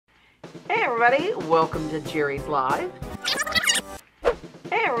Hey everybody, welcome to Jerry's Live.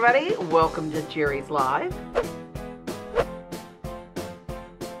 Hey everybody, welcome to Jerry's Live.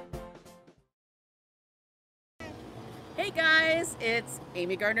 Hey guys, it's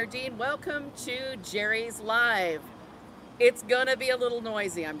Amy Gardner-Dean. Welcome to Jerry's Live. It's gonna be a little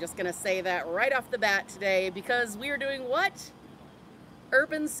noisy. I'm just gonna say that right off the bat today because we are doing what?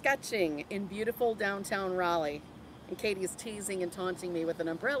 Urban sketching in beautiful downtown Raleigh. And Katie is teasing and taunting me with an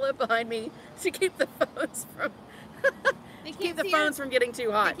umbrella behind me to keep the phones from getting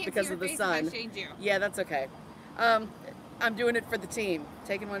too hot because of the sun. Yeah, that's okay. I'm doing it for the team,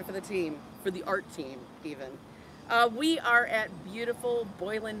 taking one for the team, for the art team even. We are at beautiful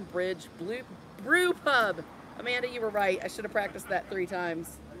Boylan Bridge Brewpub. Amanda, you were right. I should have practiced that 3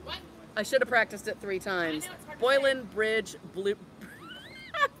 times. What? I should have practiced it 3 times. Boylan Bridge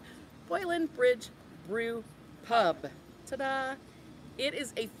Boylan Bridge Brewpub. Ta-da! It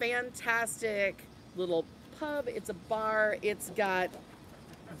is a fantastic little pub. It's a bar. It's got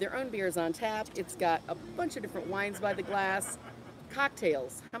their own beers on tap. It's got a bunch of different wines by the glass.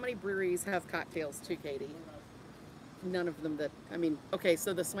 Cocktails. How many breweries have cocktails too, Katie? None of them that, I mean, okay,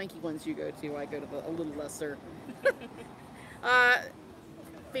 so the swanky ones you go to, I go to a little lesser.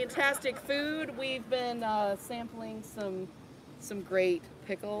 Fantastic food. We've been sampling some great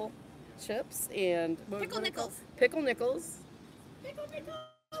pickle chips and Pickle nickels. Pickle nickels.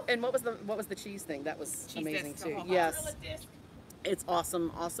 And what was the cheese thing? That was Cheese amazing disc. too. Yes. It's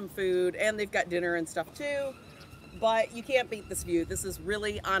awesome food, and they've got dinner and stuff too. But you can't beat this view. This is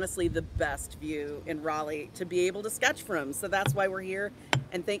really, honestly, the best view in Raleigh to be able to sketch from. So that's why we're here.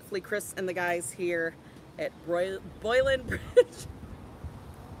 And thankfully, Chris and the guys here at Boylan Bridge.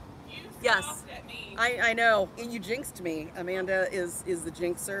 Yes, I know. You jinxed me. Amanda is the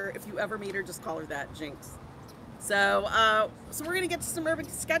jinxer. If you ever meet her, just call her that, Jinx. So, so we're gonna get to some urban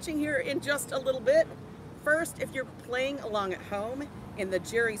sketching here in just a little bit. First, if you're playing along at home, in the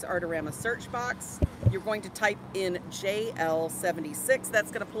Jerry's Artarama search box, you're going to type in JL76.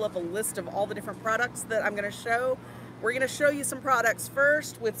 That's going to pull up a list of all the different products that I'm going to show. We're going to show you some products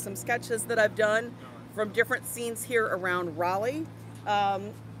first with some sketches that I've done from different scenes here around Raleigh,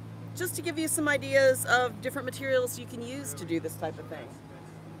 just to give you some ideas of different materials you can use to do this type of thing.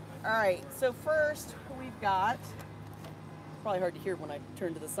 All right, so first we've got, probably hard to hear when I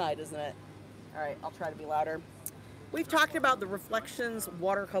turn to the side, isn't it? All right, I'll try to be louder. We've talked about the Reflections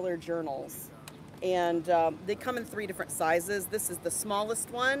watercolor journals, and they come in 3 different sizes. This is the smallest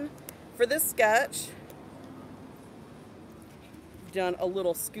one. For this sketch, I've done a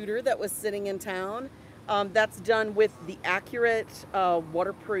little scooter that was sitting in town. That's done with the Accurate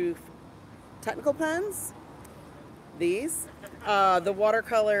waterproof technical pens. These. The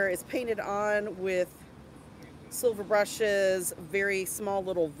watercolor is painted on with silver brushes, very small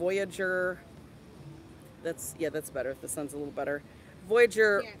little Voyager. That's better. The sun's a little better.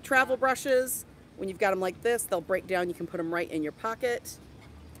 Voyager travel brushes. When you've got them like this, they'll break down. You can put them right in your pocket.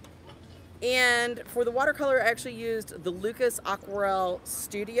 And for the watercolor, I actually used the Lucas Aquarelle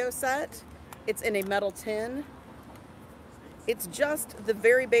Studio set. It's in a metal tin. It's just the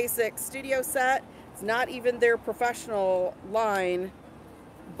very basic studio set. It's not even their professional line,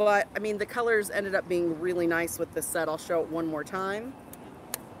 but I mean, the colors ended up being really nice with this set. I'll show it one more time.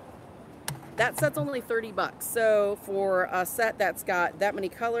 That set's only 30 bucks. So for a set that's got that many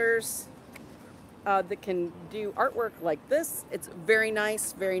colors that can do artwork like this, it's very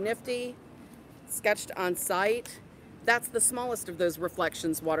nice, very nifty, sketched on site. That's the smallest of those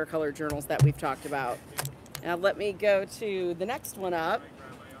Reflections watercolor journals that we've talked about. Now let me go to the next one up.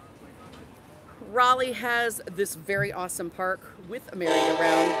 Raleigh has this very awesome park with a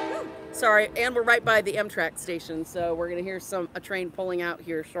merry-go-round. Sorry, and we're right by the Amtrak station, so we're gonna hear a train pulling out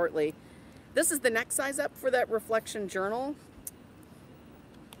here shortly. This is the next size up for that Reflection journal.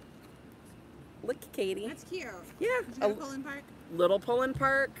 Look, Katie. That's cute. Yeah. Little Pullman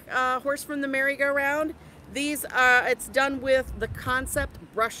Park. Horse from the merry-go-round. These, it's done with the Concept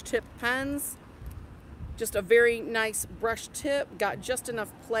brush tip pens. Just a very nice brush tip. Got just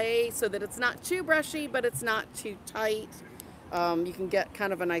enough play so that it's not too brushy, but it's not too tight. You can get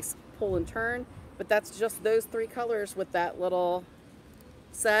kind of a nice pull and turn. But that's just those 3 colors with that little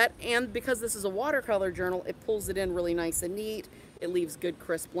set. And because this is a watercolor journal, it pulls it in really nice and neat. It leaves good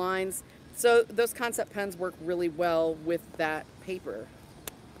crisp lines. So those Concept pens work really well with that paper.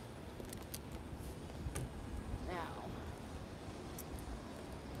 Now,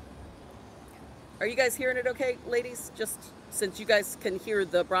 are you guys hearing it okay, ladies? Just since you guys can hear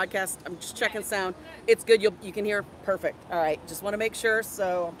the broadcast, I'm just checking sound. It's good, you can hear perfect. All right, just want to make sure,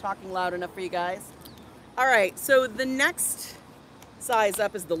 so I'm talking loud enough for you guys. All right, so the next size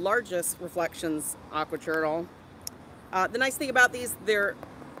up is the largest Reflections Aqua Journal. The nice thing about these,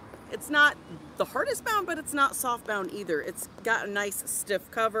 it's not the hardest bound, but it's not soft bound either. It's got a nice stiff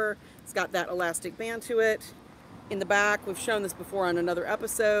cover. It's got that elastic band to it. In the back, we've shown this before on another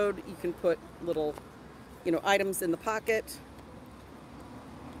episode, you can put little, items in the pocket.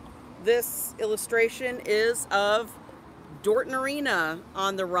 This illustration is of Dorton Arena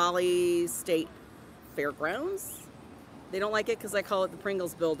on the Raleigh State Fairgrounds. They don't like it because I call it the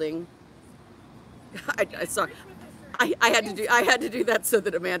Pringles building. Sorry. I had to do that so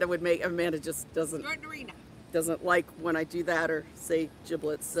that Amanda just doesn't like when I do that or say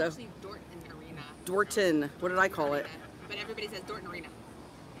giblets. So Actually, Dorton Arena. Dorton. What did I call it? But everybody says Dorton Arena.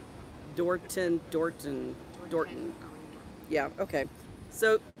 Dorton. Yeah. Okay.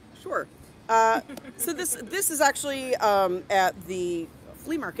 So sure. So this is actually at the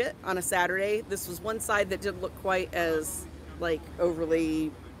flea market on a Saturday. This was one side that didn't look quite as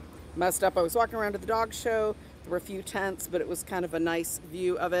overly messed up. I was walking around to the dog show. There were a few tents, but it was kind of a nice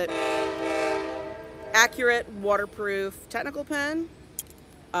view of it. Accurate, waterproof technical pen.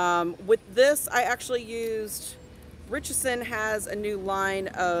 With this, I actually used, Richardson has a new line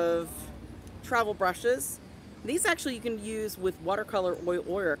of travel brushes. These actually you can use with watercolor oil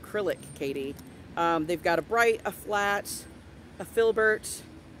or acrylic, Katie. They've got a bright, a flat, a filbert.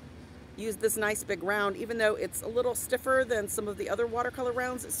 Use this nice big round. Even though it's a little stiffer than some of the other watercolor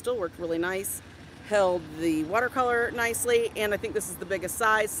rounds, it still worked really nice. Held the watercolor nicely, and I think this is the biggest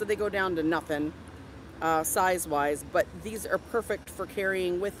size, so they go down to nothing size-wise. But these are perfect for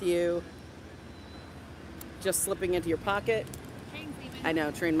carrying with you, just slipping into your pocket. I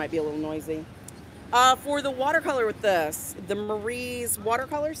know, train might be a little noisy. For the watercolor with this, the Marie's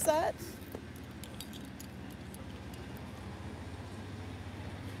watercolor set.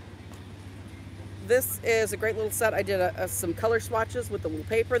 This is a great little set. I did some color swatches with the little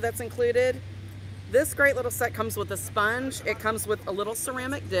paper that's included. This great little set comes with a sponge. It comes with a little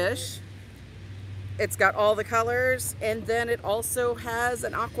ceramic dish. It's got all the colors, and then it also has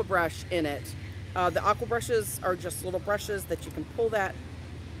an aqua brush in it. The aqua brushes are just little brushes that you can pull that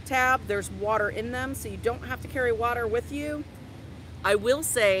tab. There's water in them, so you don't have to carry water with you. I will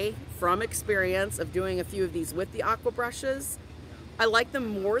say, from experience of doing a few of these with the aqua brushes, I like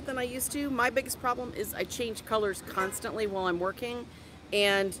them more than I used to. My biggest problem is I change colors constantly while I'm working.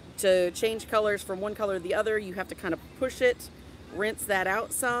 And to change colors from one color to the other, you have to kind of push it, rinse that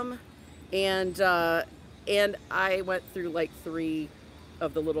out some. And I went through like 3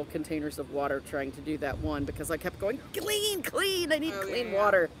 of the little containers of water trying to do that one because I kept going, clean, I need clean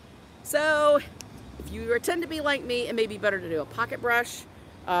water. So if you tend to be like me, it may be better to do a pocket brush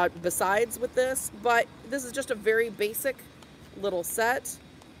besides with this, but this is just a very basic little set.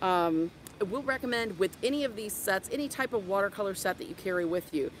 I will recommend with any of these sets, any type of watercolor set that you carry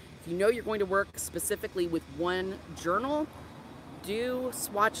with you. If you know you're going to work specifically with one journal, do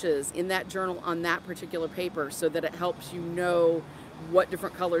swatches in that journal on that particular paper so that it helps you know what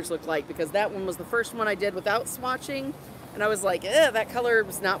different colors look like, because that one was the first one I did without swatching, and I was like, that color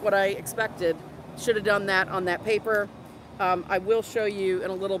was not what I expected. Should have done that on that paper. I will show you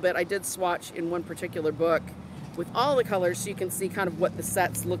in a little bit. I did swatch in one particular book with all the colors so you can see kind of what the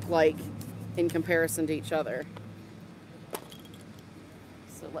sets look like in comparison to each other.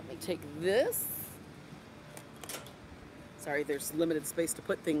 So let me take this. Sorry, there's limited space to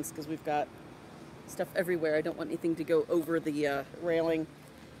put things because we've got stuff everywhere. I don't want anything to go over the railing.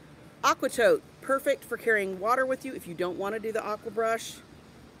 Aqua tote, perfect for carrying water with you if you don't want to do the aqua brush.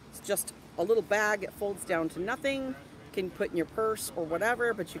 It's just a little bag. It folds down to nothing. You can put in your purse or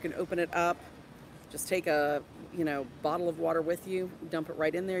whatever, but you can open it up. Just take a bottle of water with you, dump it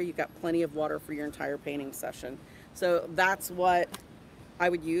right in there. You've got plenty of water for your entire painting session. So that's what I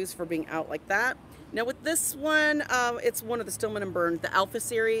would use for being out like that. Now with this one, it's one of the Stillman & Bird, the Alpha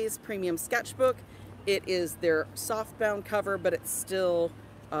Series Premium Sketchbook. It is their soft bound cover, but it's still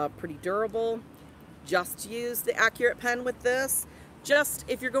pretty durable. Just use the Accurate pen with this. Just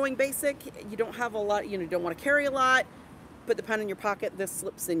if you're going basic, you don't have a lot, don't want to carry a lot, put the pen in your pocket. This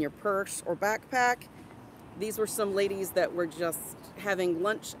slips in your purse or backpack. These were some ladies that were just having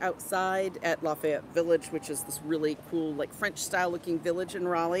lunch outside at Lafayette Village, which is this really cool, like French style looking village in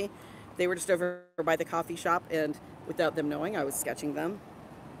Raleigh. They were just over by the coffee shop, and without them knowing, I was sketching them.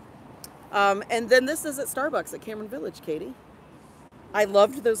 And then this is at Starbucks at Cameron Village, Katie. I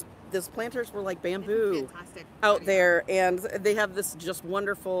loved those planters were like bamboo out there, and they have this just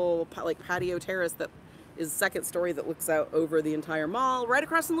wonderful like patio terrace that is second story that looks out over the entire mall, right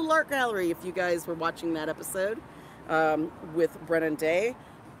across from the art gallery, if you guys were watching that episode with Brennan Day.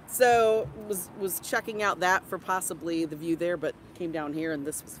 So was checking out that for possibly the view there, but came down here and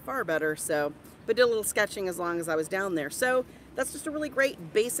this was far better. So, but did a little sketching as long as I was down there. So that's just a really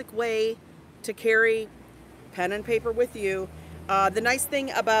great basic way to carry pen and paper with you. The nice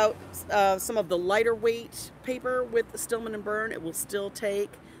thing about some of the lighter weight paper with the Stillman and Burn, it will still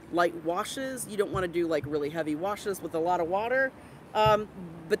take light washes. You don't want to do like really heavy washes with a lot of water,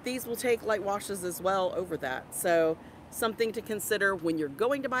 but these will take light washes as well over that. So something to consider when you're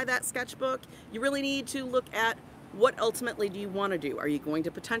going to buy that sketchbook. You really need to look at what ultimately do you want to do. Are you going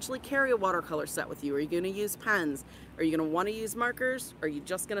to potentially carry a watercolor set with you? Are you going to use pens? Are you going to want to use markers? Are you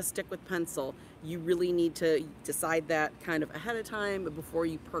just going to stick with pencil? You really need to decide that kind of ahead of time before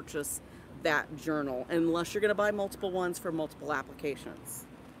you purchase that journal, unless you're going to buy multiple ones for multiple applications.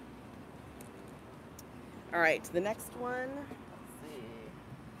 All right, the next one. Let's see.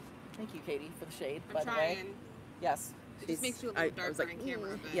 Thank you, Katie, for the shade, by the way. Yes. It just makes you a little darker on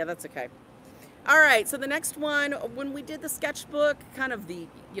camera. But... yeah, that's okay. All right, so the next one, when we did the sketchbook, kind of the,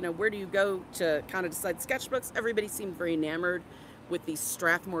 where do you go to kind of decide sketchbooks? Everybody seemed very enamored with these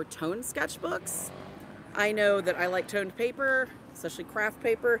Strathmore toned sketchbooks. I know that I like toned paper, especially craft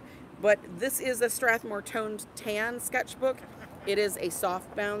paper, but this is a Strathmore toned tan sketchbook. It is a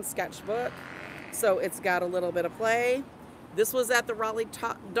soft-bound sketchbook, so it's got a little bit of play. This was at the Raleigh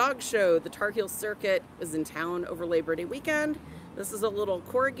Dog Show. The Tar Heel Circuit was in town over Labor Day weekend. This is a little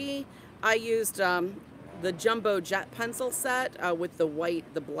corgi. I used the Jumbo Jet pencil set with the white,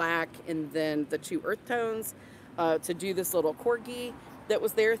 the black, and then the 2 earth tones to do this little corgi that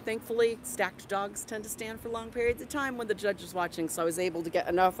was there. Thankfully, stacked dogs tend to stand for long periods of time when the judge is watching, so I was able to get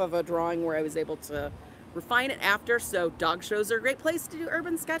enough of a drawing where I was able to refine it after. So dog shows are a great place to do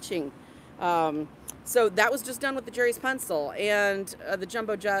urban sketching. So that was just done with the Jerry's pencil and the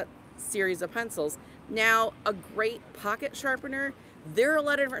Jumbo Jet series of pencils. Now, a great pocket sharpener. There are a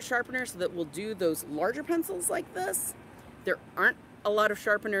lot of different sharpeners that will do those larger pencils like this. There aren't a lot of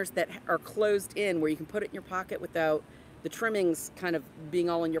sharpeners that are closed in where you can put it in your pocket without the trimmings kind of being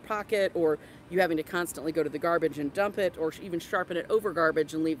all in your pocket, or you having to constantly go to the garbage and dump it, or even sharpen it over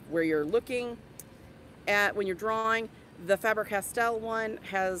garbage and leave where you're looking at when you're drawing. The Faber-Castell one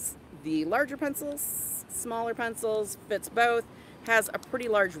has the larger pencils, smaller pencils, fits both, has a pretty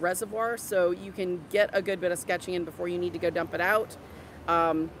large reservoir, so you can get a good bit of sketching in before you need to go dump it out.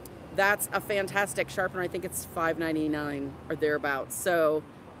 That's a fantastic sharpener. I think it's $5.99 or thereabouts. So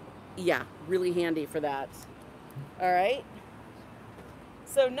yeah, really handy for that. All right.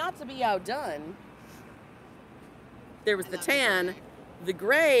 So not to be outdone, there was the tan, the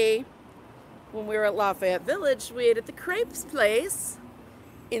gray. When we were at Lafayette Village, we ate at the Crepes place.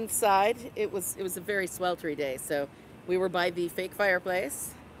 Inside, it was a very sweltery day, so we were by the fake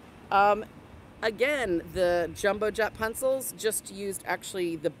fireplace. Again, the Jumbo Jet pencils, just used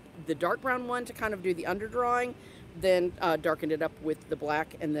actually the dark brown one to kind of do the underdrawing, then darkened it up with the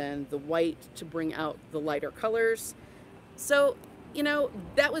black and then the white to bring out the lighter colors. So,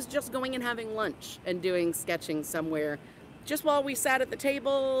 that was just going and having lunch and doing sketching somewhere. Just while we sat at the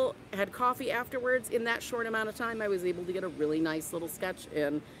table, had coffee afterwards, in that short amount of time, I was able to get a really nice little sketch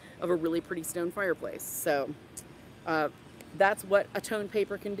in of a really pretty stone fireplace. So that's what a toned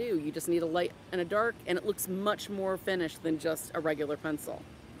paper can do. You just need a light and a dark, and it looks much more finished than just a regular pencil.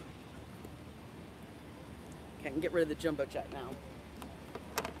 Okay, I can get rid of the Jumbo Jet now.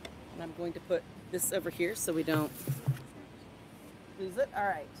 And I'm going to put this over here so we don't lose it. All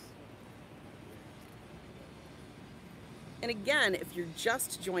right. And again, if you're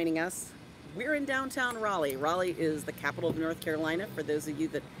just joining us, we're in downtown Raleigh. Raleigh is the capital of North Carolina, for those of you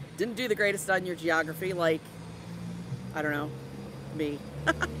that didn't do the greatest on your geography, like, I don't know, me.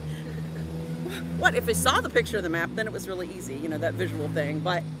 What, if I saw the picture of the map, then it was really easy, that visual thing.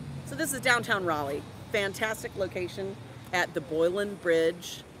 But, so this is downtown Raleigh. Fantastic location at the Boylan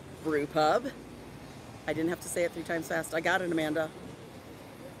Bridge Brewpub. I didn't have to say it 3 times fast. I got it, Amanda.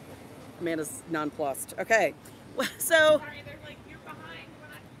 Amanda's nonplussed. Okay. So, sorry, they're like, you're behind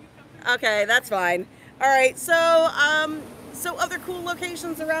when you come through. Okay, that's fine. All right, so other cool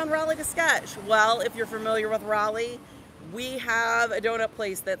locations around Raleigh to sketch. Well, if you're familiar with Raleigh, we have a donut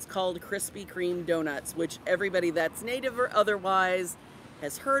place that's called Krispy Kreme Donuts, which everybody that's native or otherwise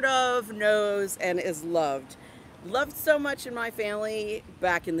has heard of, knows, and is loved. Loved so much in my family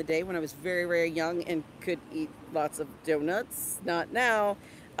back in the day when I was very, very young and could eat lots of donuts. Not now.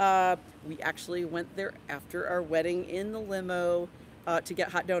 We actually went there after our wedding in the limo to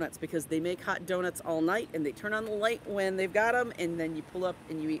get hot donuts, because they make hot donuts all night and they turn on the light when they've got them, and then you pull up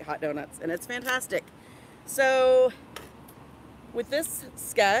and you eat hot donuts, and it's fantastic. So with this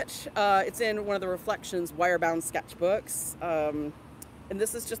sketch, it's in one of the Reflections wire-bound sketchbooks. And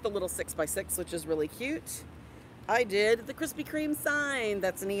this is just a little 6x6, which is really cute. I did the Krispy Kreme sign.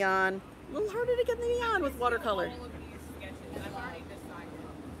 That's neon. A little harder to get the neon with watercolor. All of these sketches. I've already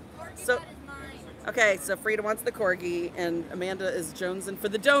decided. So, okay, so Frida wants the corgi, and Amanda is jonesing for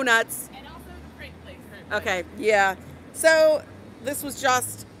the donuts. And also the great place. Okay, yeah. So this was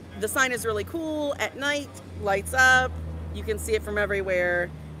just, the sign is really cool at night, lights up. You can see it from everywhere.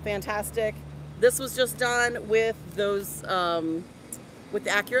 Fantastic. This was just done with those, with the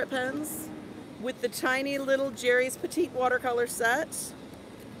Accurate pens, with the tiny little Jerry's Petite watercolor set,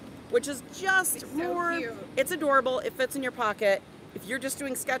 which is just It's more, so cute. it's adorable. It fits in your pocket. If you're just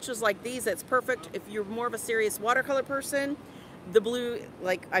doing sketches like these, it's perfect. If you're more of a serious watercolor person, the blue,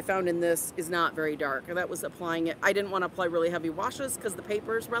 like I found in this, is not very dark. That was applying it. I didn't want to apply really heavy washes because the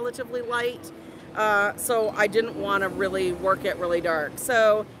paper is relatively light. So I didn't want to really work it really dark.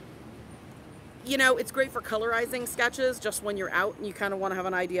 So, you know, it's great for colorizing sketches just when you're out and you kind of want to have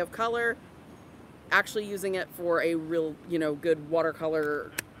an idea of color. Actually using it for a real, you know, good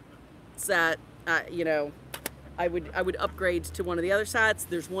watercolor set, you know, I would upgrade to one of the other sets.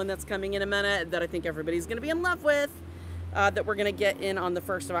 There's one that's coming in a minute that I think everybody's going to be in love with, that we're going to get in on the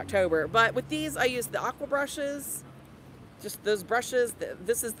 1st of October. But with these, I use the aqua brushes, just those brushes.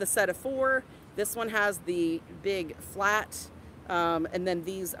 This is the set of 4. This one has the big flat, and then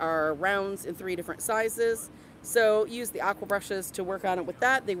these are rounds in 3 different sizes. So use the aqua brushes to work on it with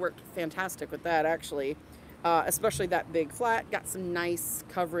that. They worked fantastic with that, actually, especially that big flat. Got some nice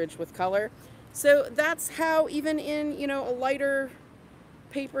coverage with color. So that's how, even in, you know, a lighter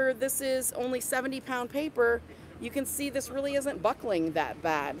paper, this is only 70-pound paper, you can see this really isn't buckling that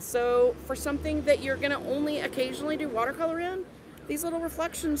bad. So for something that you're going to only occasionally do watercolor in, these little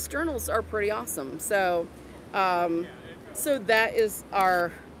reflection journals are pretty awesome. So, so that is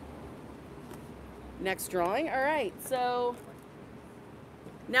our next drawing. All right, so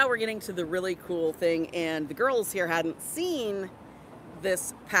now we're getting to the really cool thing, and the girls here hadn't seen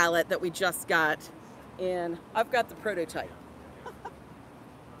this palette that we just got, and I've got the prototype. I'm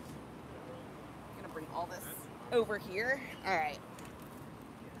gonna bring all this over here. All right,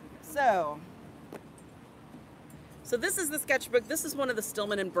 so this is the sketchbook. This is one of the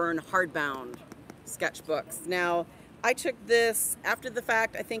Stillman and Byrne hardbound sketchbooks. Now, I took this after the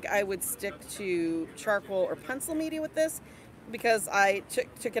fact. I think I would stick to charcoal or pencil media with this because I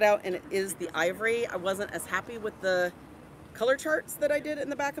took it out and it is the ivory. I wasn't as happy with the color charts that I did in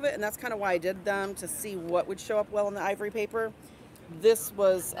the back of it, and that's kind of why I did them, to see what would show up well on the ivory paper. This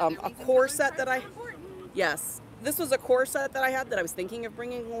was a core set that this was a core set that I had that I was thinking of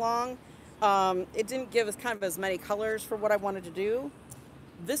bringing along. It didn't give us kind of as many colors for what I wanted to do.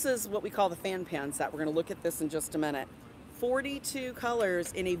 This is what we call the fan pan set. We're going to look at this in just a minute. 42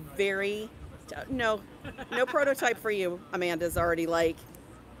 colors in a very, no prototype for you. Amanda's already like,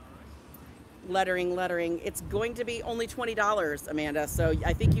 lettering. It's going to be only $20, Amanda. So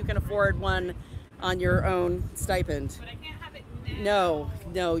I think you can afford one on your own stipend. But I can't have it now.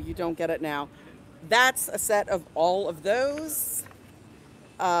 No, you don't get it now. That's a set of all of those.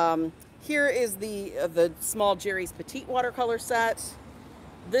 Here is the small Jerry's Petite watercolor set.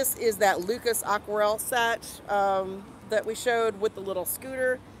 This is that Lucas Aquarelle set that we showed with the little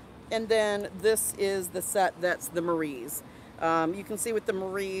scooter. And then this is the set that's the Marie's. You can see with the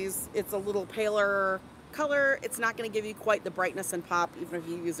Marie's, it's a little paler color. It's not going to give you quite the brightness and pop, even if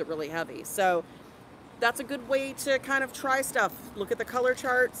you use it really heavy. So that's a good way to kind of try stuff. Look at the color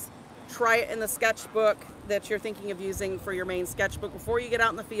charts, try it in the sketchbook that you're thinking of using for your main sketchbook before you get out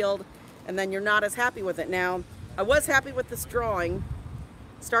in the field, and then you're not as happy with it. Now, I was happy with this drawing,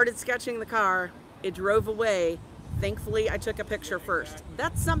 started sketching the car, it drove away. Thankfully, I took a picture first.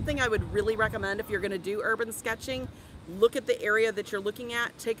 That's something I would really recommend if you're going to do urban sketching. Look at the area that you're looking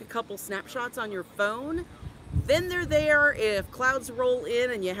at, take a couple snapshots on your phone. Then they're there. If clouds roll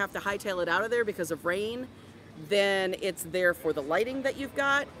in and you have to hightail it out of there because of rain, then it's there for the lighting that you've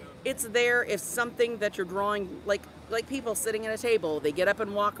got. It's there if something that you're drawing, like people sitting at a table, they get up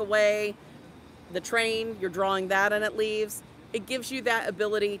and walk away. The train, you're drawing that and it leaves. It gives you that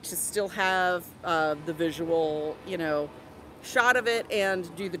ability to still have the visual, you know, shot of it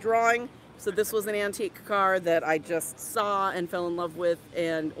and do the drawing. So this was an antique car that I just saw and fell in love with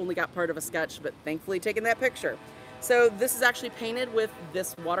and only got part of a sketch, but thankfully taken that picture. So this is actually painted with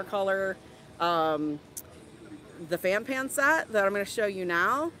this watercolor, the fan pan set that I'm going to show you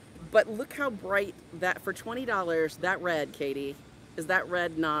now. But look how bright that, for $20, that red, Katie, is that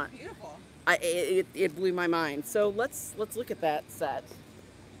red not? Beautiful. It blew my mind. So let's look at that set.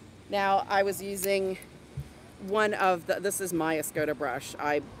 Now I was using one of the, this is my Escoda brush.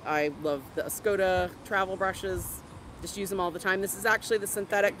 I love the Escoda travel brushes. Just use them all the time. This is actually the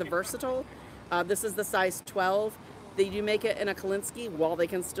synthetic, the versatile. This is the size 12. They do make it in a Kolinsky, while they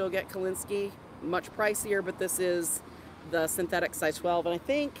can still get Kolinsky. Much pricier, but this is the synthetic size 12. And I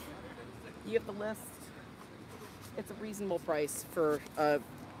think you have the list. It's a reasonable price for a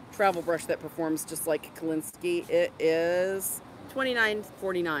travel brush that performs just like Kolinsky. It is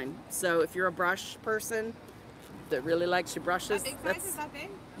 $29.49. So if you're a brush person that really likes your brushes, That big size is that big?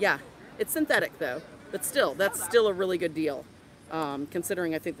 yeah, it's synthetic though, but still, that's still a really good deal.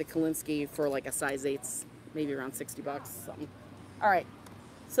 Considering I think the Kolinsky for like a size 8's maybe around 60 bucks, something. All right,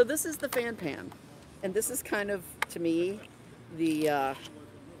 so this is the fan pan, and this is kind of, to me, the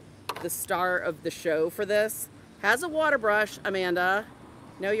star of the show for this. Has a water brush, Amanda.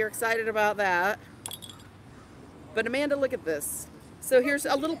 Know you're excited about that. But Amanda, look at this. So here's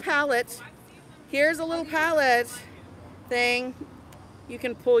a little palette. Here's a little palette thing. You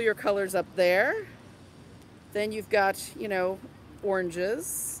can pull your colors up there. Then you've got, you know,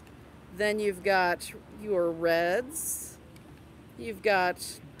 oranges. Then you've got your reds. You've got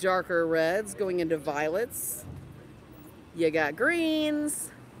darker reds going into violets. You got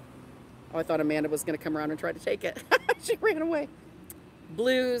greens. Oh, I thought Amanda was going to come around and try to take it. She ran away.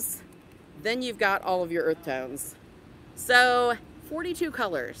 Blues. Then you've got all of your earth tones. So 42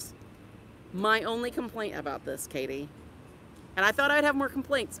 colors. My only complaint about this, Katie, and I thought I'd have more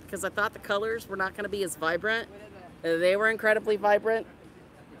complaints because I thought the colors were not going to be as vibrant. They were incredibly vibrant.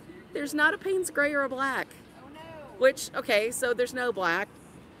 There's not a Payne's gray or a black. Oh no. Which, okay, so there's no black.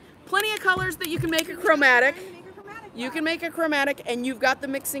 Plenty of colors that you can make a chromatic. You can make a chromatic, and you've got the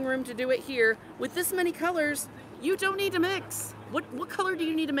mixing room to do it here. With this many colors, you don't need to mix. What color do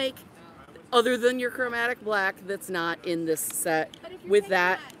you need to make other than your chromatic black that's not in this set with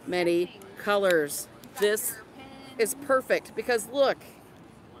that many colors? This is perfect because look,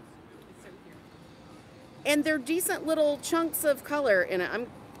 and they're decent little chunks of color in it.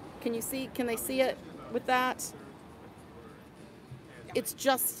 Can they see it with that? It's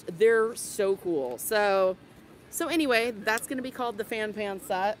just, they're so cool. So anyway, that's going to be called the Fan Pan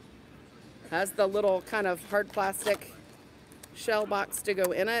set. Has the little kind of hard plastic shell box to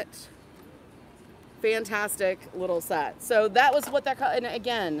go in it. Fantastic little set. So that was what that, and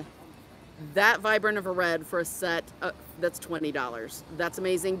again, that vibrant of a red for a set, that's $20. That's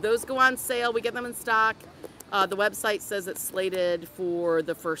amazing. Those go on sale. We get them in stock. The website says it's slated for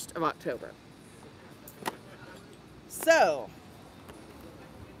the 1st of October. So,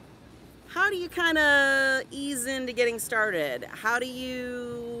 how do you kind of ease into getting started? How do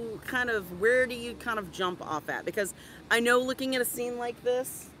you where do you kind of jump off at? Because I know looking at a scene like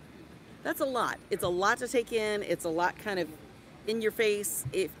this, that's a lot. It's a lot to take in. It's a lot kind of in your face.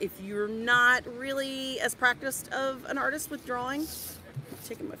 If you're not really as practiced of an artist with drawing, I'm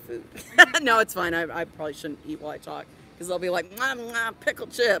taking my food. No, it's fine. I probably shouldn't eat while I talk because they'll be like, mwah, mwah, pickle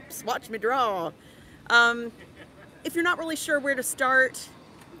chips, watch me draw. If you're not really sure where to start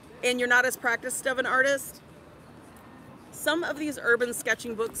and you're not as practiced of an artist, some of these urban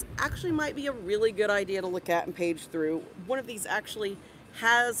sketching books actually might be a really good idea to look at and page through. One of these actually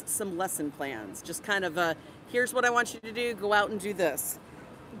has some lesson plans, just kind of here's what I want you to do, go out and do this.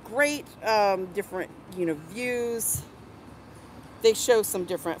 Great different views. They show some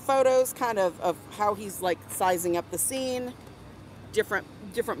different photos kind of how he's like sizing up the scene, different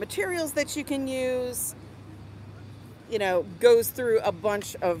materials that you can use, goes through a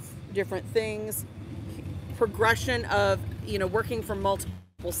bunch of different things, progression of working from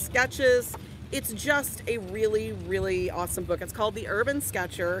multiple sketches. It's just a really, really awesome book. It's called The Urban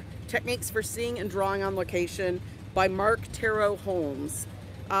Sketcher, Techniques for Seeing and Drawing on Location by Mark Terrell Holmes.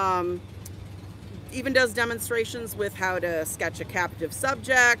 Even does demonstrations with how to sketch a captive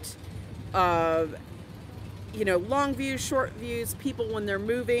subject, long views, short views, people when they're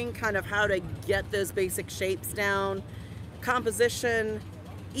moving, kind of how to get those basic shapes down, composition,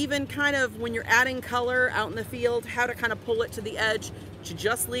 even kind of when you're adding color out in the field, how to kind of pull it to the edge to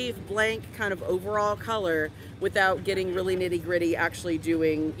just leave blank kind of overall color without getting really nitty gritty, actually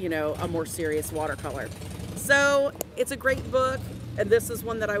doing, a more serious watercolor. So it's a great book. And this is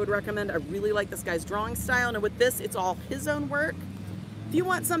one that I would recommend. I really like this guy's drawing style. And with this, it's all his own work. If you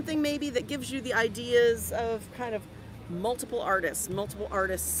want something maybe that gives you the ideas of kind of multiple artists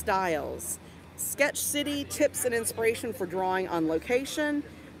styles, Sketch City, Tips and Inspiration for Drawing on Location,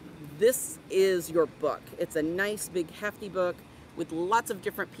 this is your book. It's a nice, big, hefty book with lots of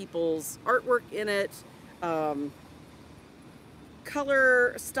different people's artwork in it.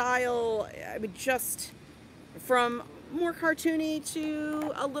 Color, style, I mean, just from more cartoony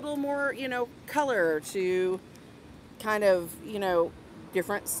to a little more, color to kind of,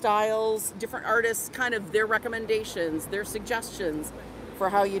 different styles, different artists, kind of their recommendations, their suggestions for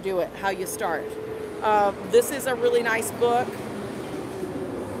how you do it, how you start. This is a really nice book.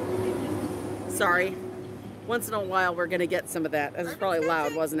 Sorry. Once in a while we're going to get some of that. That was probably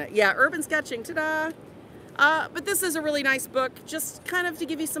loud, wasn't it? Yeah, urban sketching, ta-da! But this is a really nice book, just kind of to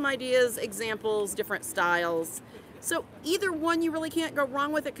give you some ideas, examples, different styles. So either one, you really can't go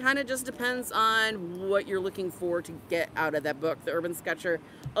wrong with. It kind of just depends on what you're looking for to get out of that book. The Urban Sketcher,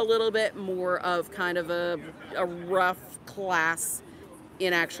 a little bit more of kind of a rough class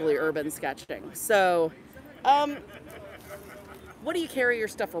in actually urban sketching. So what do you carry your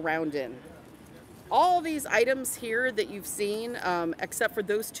stuff around in? All these items here that you've seen, except for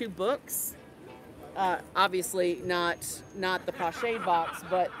those two books, obviously not the pochade box,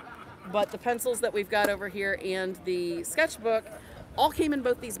 but the pencils that we've got over here and the sketchbook all came in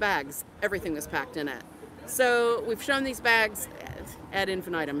both these bags. Everything was packed in it. So we've shown these bags ad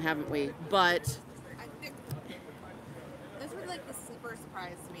infinitum, haven't we? But those were like the super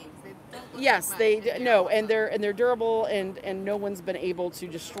surprise to me. They don't look yes, like they much. no, and they're durable, and no one's been able to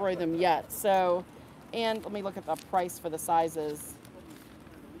destroy them yet. So, and let me look at the price for the sizes.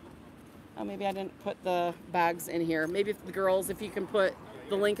 Oh, maybe I didn't put the bags in here. Maybe if the girls, if you can put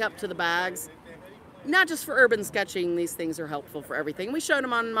the link up to the bags. Not just for urban sketching, these things are helpful for everything. We showed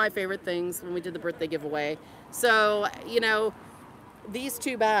them on My Favorite Things when we did the birthday giveaway. So, you know, these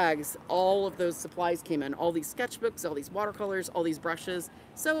two bags, all of those supplies came in. All these sketchbooks, all these watercolors, all these brushes.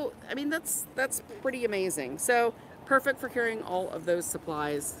 So, I mean, that's pretty amazing. So, perfect for carrying all of those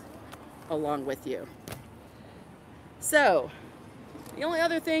supplies along with you. So, the only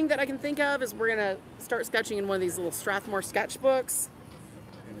other thing that I can think of is we're going to start sketching in one of these little Strathmore sketchbooks.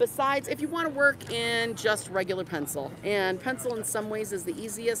 Besides, if you want to work in just regular pencil, and pencil in some ways is the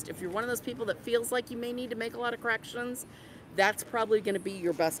easiest. If you're one of those people that feels like you may need to make a lot of corrections, that's probably going to be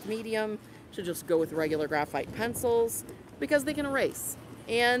your best medium, to just go with regular graphite pencils because they can erase.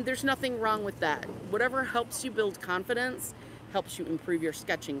 And there's nothing wrong with that. Whatever helps you build confidence, helps you improve your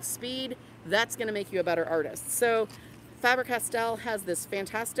sketching speed, that's going to make you a better artist. So Faber-Castell has this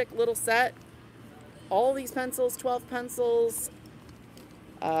fantastic little set. All these pencils, 12 pencils,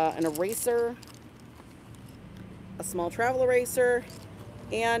 an eraser, a small travel eraser,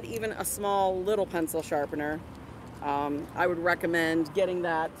 and even a small little pencil sharpener. I would recommend getting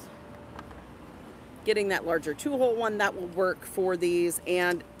that larger 2-hole one. That will work for these,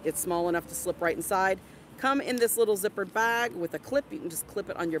 and it's small enough to slip right inside. Come in this little zippered bag with a clip. You can just clip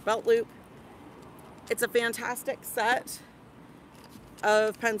it on your belt loop. It's a fantastic set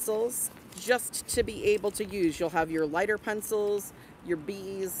of pencils just to be able to use. You'll have your lighter pencils, your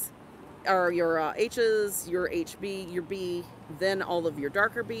B's, or your H's, your HB, your B, then all of your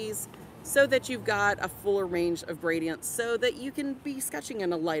darker B's, so that you've got a fuller range of gradients so that you can be sketching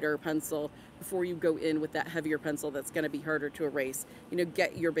in a lighter pencil before you go in with that heavier pencil that's going to be harder to erase. You know,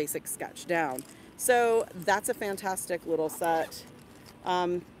 get your basic sketch down. So that's a fantastic little set.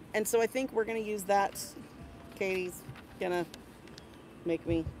 And so I think we're going to use that. Katie's going to make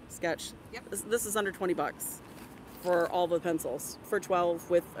me sketch. Yep. This is under 20 bucks. For all the pencils, for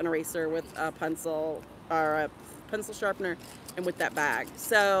 12 with an eraser, with a pencil or a pencil sharpener, and with that bag.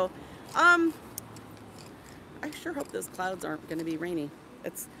 So I sure hope those clouds aren't going to be rainy.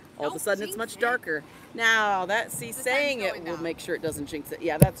 It's all of a sudden it's much darker now. That saying it will make sure it doesn't jinx it.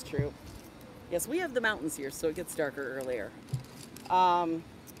 Yeah, that's true. Yes, we have the mountains here, so it gets darker earlier. All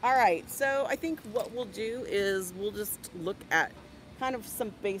right, so I think what we'll do is we'll just look at kind of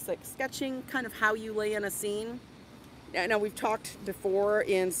some basic sketching, kind of how you lay in a scene. Now, we've talked before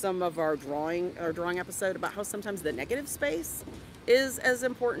in some of our drawing episode about how sometimes the negative space is as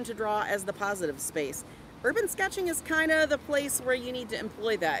important to draw as the positive space. Urban sketching is kind of the place where you need to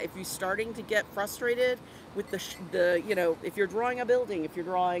employ that. If you're starting to get frustrated with the you know, if you're drawing a building, if you're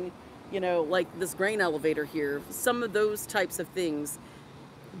drawing, you know, like this grain elevator here, some of those types of things,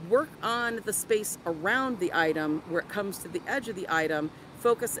 work on the space around the item where it comes to the edge of the item.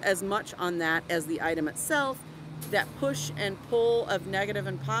 Focus as much on that as the item itself. That push and pull of negative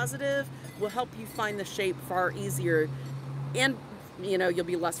and positive will help you find the shape far easier, and you know, you'll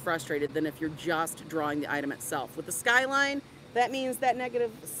be less frustrated than if you're just drawing the item itself. With the skyline, that means that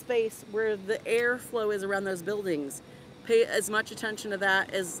negative space where the airflow is around those buildings. Pay as much attention to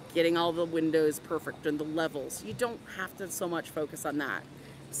that as getting all the windows perfect and the levels. You don't have to so much focus on that.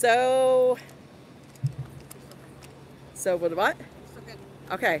 So with what? Still good.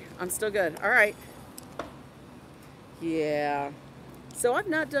 Okay, I'm still good. All right. Yeah. So I've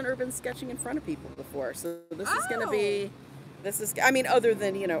not done urban sketching in front of people before. So this is going to be, I mean, other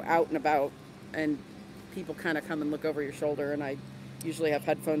than, you know, out and about and people kind of come and look over your shoulder and I usually have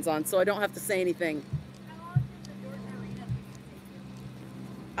headphones on, so I don't have to say anything.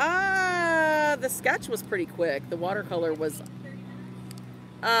 The sketch was pretty quick. The watercolor was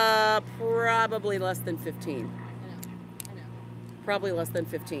probably less than 15. I know. Probably less than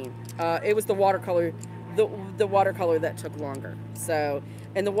 15. It was the watercolor, the watercolor that took longer. So,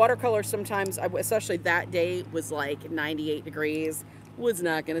 and the watercolor sometimes, especially that day, was like 98 degrees. Was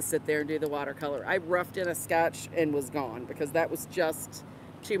not going to sit there and do the watercolor. I roughed in a sketch and was gone because that was just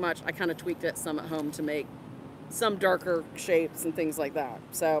too much. I kind of tweaked it some at home to make some darker shapes and things like that.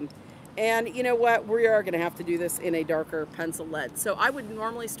 So, and you know what? We are going to have to do this in a darker pencil lead. So I would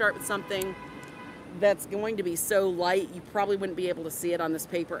normally start with something that's going to be so light you probably wouldn't be able to see it on this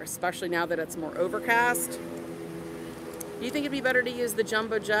paper, especially now that it's more overcast. Do you think it'd be better to use the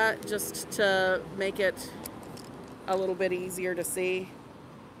Jumbo Jet just to make it a little bit easier to see?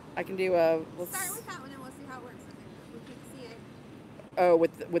 I can do a... Start with that one and we'll see how it works. We can see it. Oh,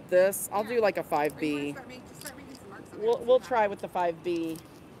 with this? I'll do like a 5B. Start making some marks on it. We'll try with the 5B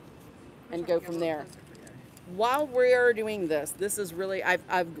and go from there. While we're doing this, this is really,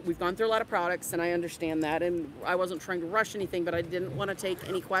 we've gone through a lot of products and I understand that, and I wasn't trying to rush anything, but I didn't want to take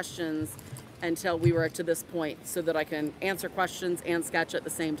any questions until we were to this point so that I can answer questions and sketch at the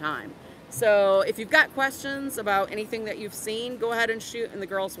same time. So if you've got questions about anything that you've seen, go ahead and shoot and the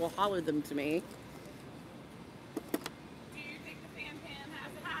girls will holler them to me. Do you think the fan pan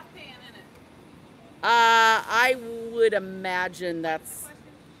has a half pan in it? I would imagine that's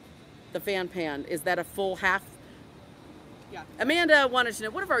the fan pan. Is that a full half? Yeah. Amanda wanted to know,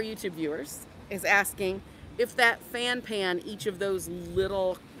 one of our YouTube viewers is asking if that fan pan, each of those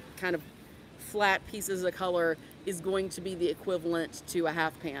little kind of flat pieces of color, is going to be the equivalent to a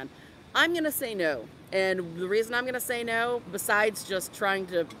half pan. I'm going to say no. And the reason I'm going to say no, besides just trying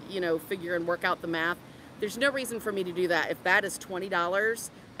to, figure and work out the math, there's no reason for me to do that. If that is $20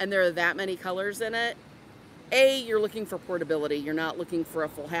 and there are that many colors in it, you're looking for portability. You're not looking for a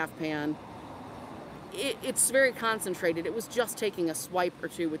full half pan. It's very concentrated. It was just taking a swipe or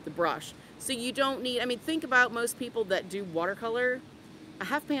two with the brush. So you don't need, think about most people that do watercolor. A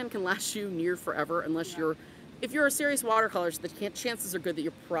half pan can last you near forever unless if you're a serious watercolorist, the chances are good that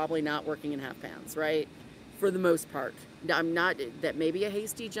you're probably not working in half pans, right? For the most part. That may be a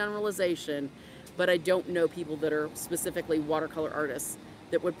hasty generalization, but I don't know people that are specifically watercolor artists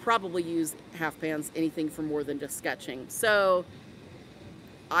that would probably use half pans anything for more than just sketching. So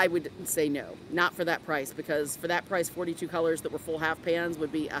I would say no, not for that price, because for that price, 42 colors that were full half pans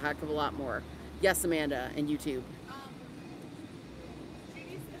would be a heck of a lot more. Yes, Amanda, and YouTube.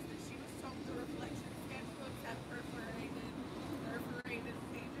 Judy says that she was told the reflection sketchbooks have perforated pages.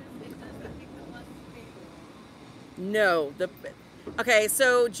 It does that make them less stable? No. Okay,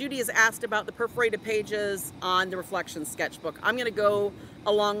 so Judy has asked about the perforated pages on the reflection sketchbook. I'm going to go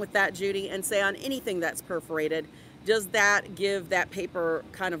along with that, Judy, and say on anything that's perforated, does that give that paper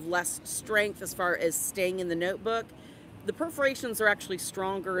kind of less strength as far as staying in the notebook? The perforations are actually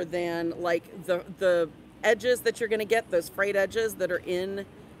stronger than like the edges that you're going to get, those frayed edges that are in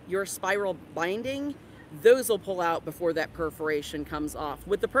your spiral binding. Those will pull out before that perforation comes off.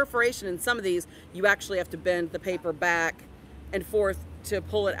 With the perforation in some of these, you actually have to bend the paper back and forth to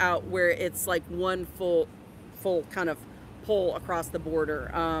pull it out, where it's like one full kind of pull across the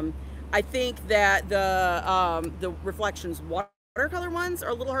border. I think that the Reflections watercolor ones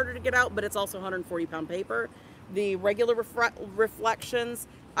are a little harder to get out, but it's also 140-pound paper. The regular Reflections,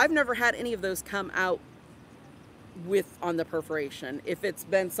 I've never had any of those come out on the perforation. If it's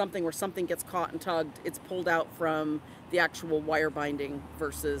been something where something gets caught and tugged, it's pulled out from the actual wire binding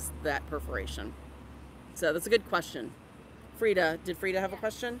versus that perforation. So that's a good question. Frida, did Frida have a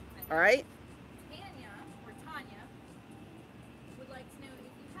question? All right. Tanya would like to know if you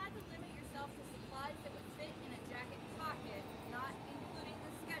had to limit yourself to supplies that would fit in a jacket pocket, not including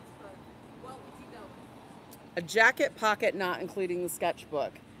the sketchbook, what would you go with? A jacket pocket, not including the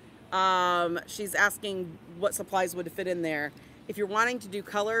sketchbook. She's asking what supplies would fit in there. If you're wanting to do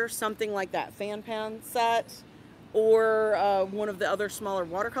color, something like that fan pan set or one of the other smaller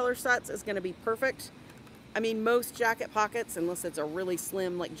watercolor sets is going to be perfect. Most jacket pockets, unless it's a really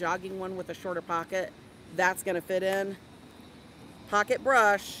slim, like jogging one with a shorter pocket, that's going to fit in. Pocket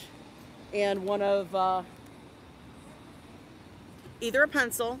brush and one of either a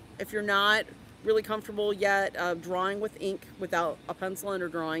pencil, if you're not really comfortable yet drawing with ink without a pencil under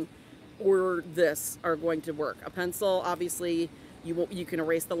drawing, or this are going to work. A pencil, obviously, you can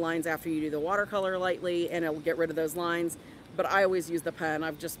erase the lines after you do the watercolor lightly, and it'll get rid of those lines. But I always use the pen.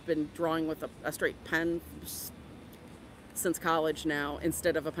 I've just been drawing with a straight pen since college now,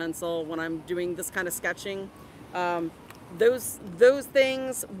 instead of a pencil when I'm doing this kind of sketching. those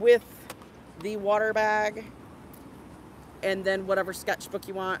things with the water bag, and then whatever sketchbook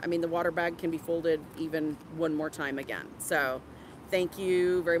you want. I mean, the water bag can be folded even one more time again. So thank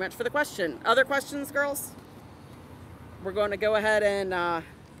you very much for the question. Other questions, girls? We're going to go ahead and I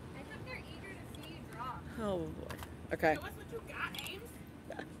think they're eager to see you draw. oh boy. Okay. Show us what you got,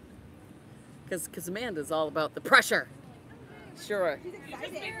 Ames. Because Amanda's all about the pressure. Sure. You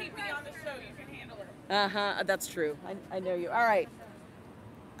just make me be on the show. You can handle it. Uh-huh. That's true. I know you. All right.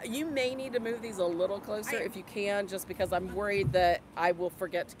 You may need to move these a little closer if you can, just because I'm worried that I will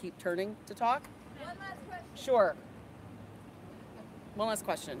forget to keep turning to talk. One last question. Sure. One last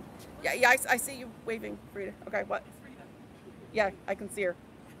question. Yeah, I see you waving, Frida. Okay, what? Yeah, I can see her.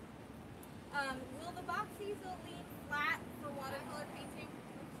 Will the box easel lean flat for watercolor painting?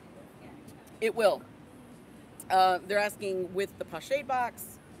 It will. They're asking with the pochade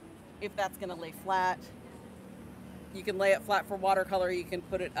box if that's going to lay flat. You can lay it flat for watercolor. You can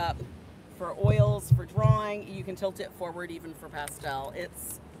put it up for oils, for drawing. You can tilt it forward even for pastel.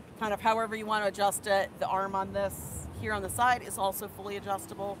 It's kind of however you want to adjust it. The arm on this here on the side is also fully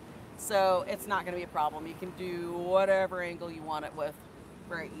adjustable, so it's not going to be a problem. You can do whatever angle you want it with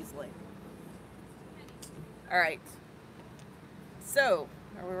very easily. All right. So,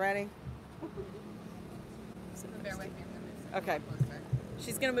 are we ready? Bear with me. Okay.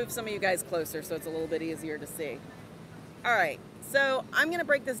 She's going to move some of you guys closer so it's a little bit easier to see. All right, so I'm going to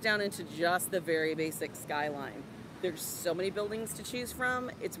break this down into just the very basic skyline. There's so many buildings to choose from.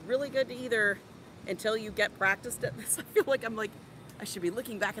 It's really good to either, until you get practiced at this, I feel like I should be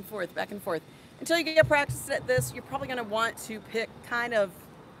looking back and forth. Until you get practiced at this, you're probably going to want to pick kind of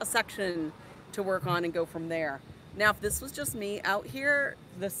a section to work on and go from there. Now, if this was just me out here,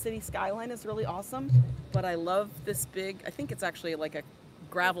 the city skyline is really awesome, but I love this big, I think it's actually like a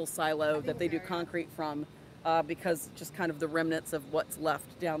gravel silo that they do concrete from, because just kind of the remnants of what's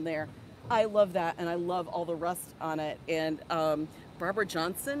left down there. I love that, and I love all the rust on it. And Barbara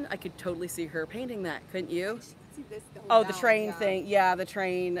Johnson, I could totally see her painting that, couldn't you? See this going Oh, the down, train yeah. thing. Yeah, the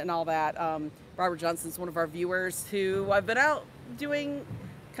train and all that. Barbara Johnson's one of our viewers who I've been out doing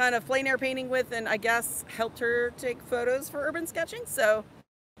kind of plein air painting with, and I guess helped her take photos for urban sketching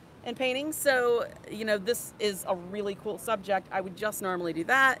and painting. So, you know, this is a really cool subject. I would just normally do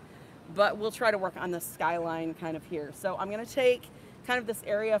that, but we'll try to work on the skyline kind of here. So I'm going to take kind of this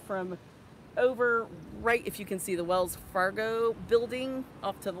area from over right, if you can see the Wells Fargo building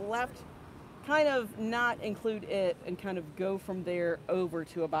off to the left, kind of not include it and kind of go from there over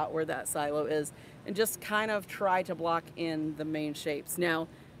to about where that silo is and just kind of try to block in the main shapes. Now,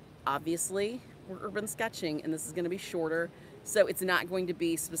 obviously, we're urban sketching and this is going to be shorter, so it's not going to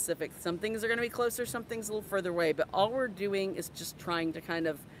be specific. Some things are going to be closer, some things a little further away, but all we're doing is just trying to kind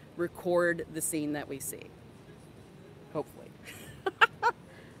of record the scene that we see. Hopefully.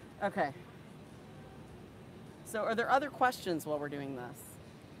 Okay. So are there other questions while we're doing this?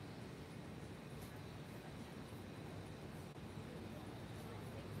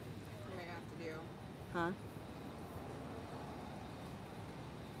 What do I have to do? Huh?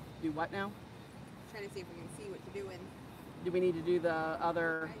 Do what now? Trying to see if we can see what you're doing. Do we need to do the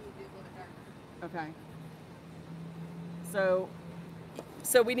other? I need to do a little bit darker. Okay.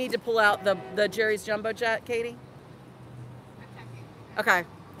 So we need to pull out the Jerry's Jumbo Jet, Katie? I'm checking. Okay,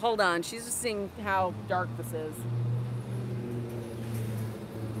 hold on. She's just seeing how dark this is.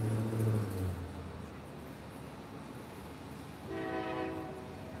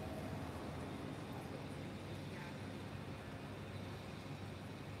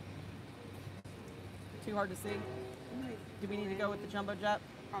 Too hard to see? Do we need to go with the Jumbo Jet?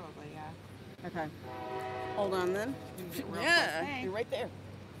 Probably, yeah. Okay. Hold on then. real Yeah, close. Hey. you're right there.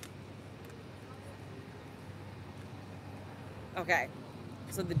 Okay.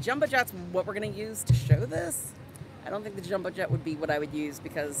 So the Jumbo Jet's what we're going to use to show this. I don't think the Jumbo Jet would be what I would use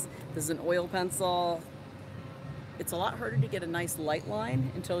because this is an oil pencil. It's a lot harder to get a nice light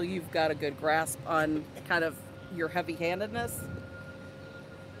line until you've got a good grasp on kind of your heavy-handedness.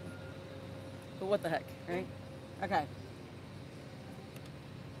 But what the heck, right? Okay.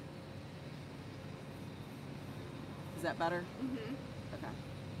 Is that better? Mm-hmm. Okay.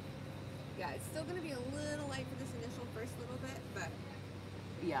 Yeah, it's still going to be a little light for this initial first little bit, but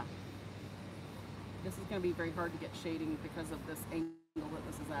Yeah. This is going to be very hard to get shading because of this angle that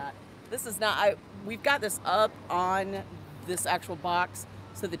this is at. This is not, we've got this up on this actual box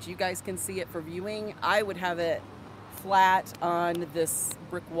so that you guys can see it for viewing. I would have it flat on this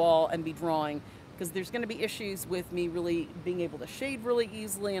brick wall and be drawing because there's going to be issues with me really being able to shade really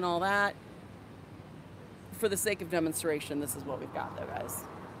easily and all that. For the sake of demonstration, this is what we've got though, guys.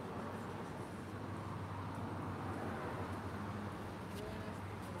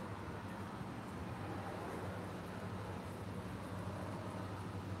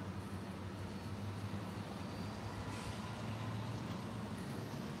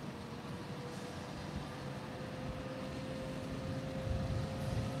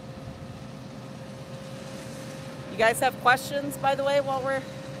 You guys have questions, by the way, while we're...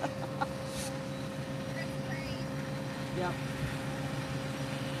 Yeah.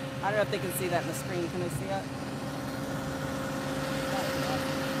 I don't know if they can see that in the screen. Can they see it?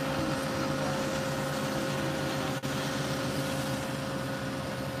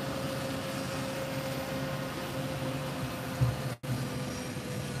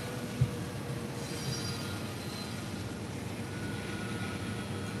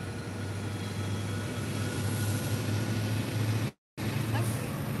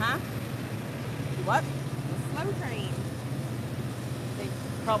 Huh? What? Slow train. They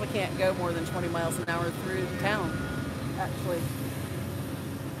probably can't go more than 20 miles an hour through town, actually.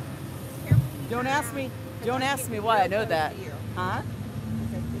 Careful when you Don't turn ask around, me. 'cause Don't I'm ask getting me why I real know close that. to you. Huh? I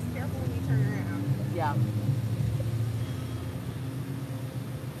said, just careful when you turn around. Yeah.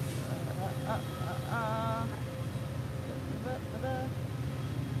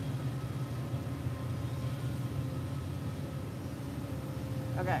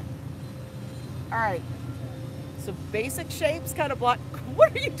 Okay. All right. So basic shapes kind of block.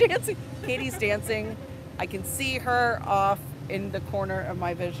 What are you dancing? Katie's dancing. I can see her off in the corner of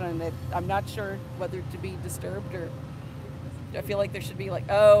my vision. I'm not sure whether to be disturbed or I feel like there should be like,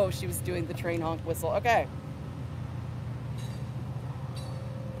 oh, she was doing the train honk whistle. Okay.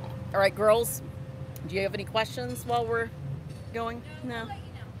 All right, girls. Do you have any questions while we're going? No. I'll let you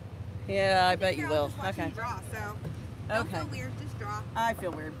know. Yeah, I bet you Carol will. just watching Okay. you draw, so don't Okay. feel weird, just draw. I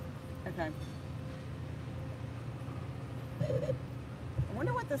feel weird. Okay. I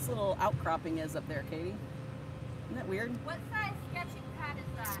wonder what this little outcropping is up there, Katie. Isn't that weird? What size sketching pad is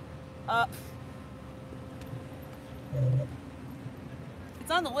that?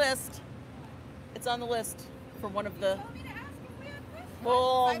 It's on the list. It's on the list for one of the. Told me to ask if we had questions.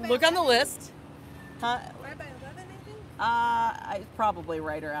 Well, 5 by look on the 11? list. Huh? 5 by 11, I think? Probably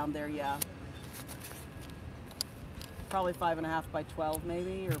right around there, yeah. Probably 5.5 by 12,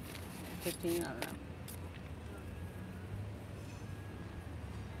 maybe, or 15. I don't know.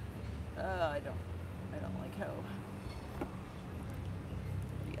 I don't like how.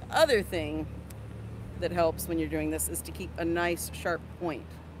 The other thing that helps when you're doing this is to keep a nice sharp point.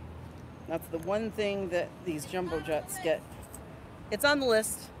 That's the one thing that these jumbo jets get. It's on the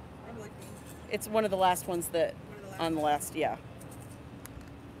list. I'm looking. It's one of the last ones that One of the last on the last, yeah.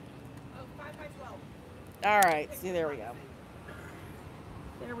 Oh, 5 by 12. All right, see, there we go.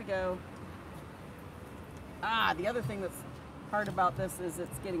 There we go. The other thing that's hard about this is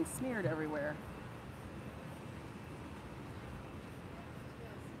it's getting smeared everywhere.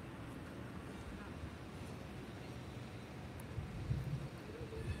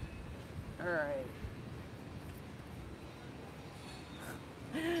 All right.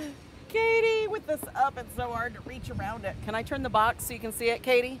 Katie, with this up, it's so hard to reach around it. Can I turn the box so you can see it,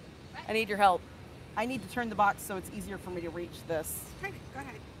 Katie? I need your help. I need to turn the box so it's easier for me to reach this. Turn it, go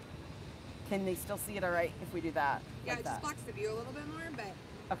ahead. Can they still see it all right if we do that? Yeah, like it that? just blocks the view a little bit more, but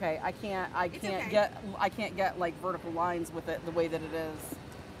Okay, I can't okay. get like vertical lines with it the way that it is.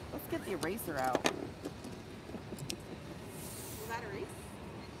 Let's get the eraser out. will that erase?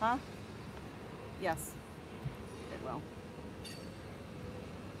 Huh? Yes. It will.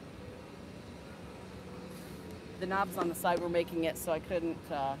 The knobs on the side were making it so I couldn't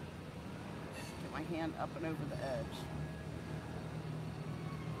get my hand up and over the edge.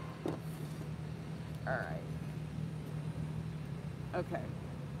 All right. Okay.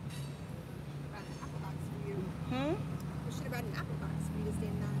 About an apple box for you. Hmm? We should have brought an apple box for you to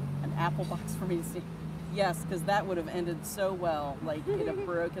stand on. An apple box for me to see. Yes, because that would have ended so well, like in a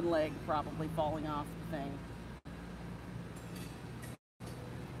broken leg probably falling off the thing.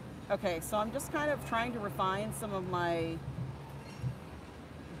 Okay, so I'm just kind of trying to refine some of my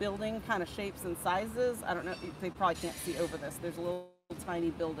building kind of shapes and sizes. I don't know, they probably can't see over this. There's a little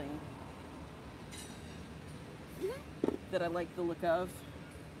tiny building that I like the look of.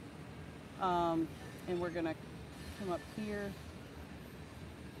 And we're gonna come up here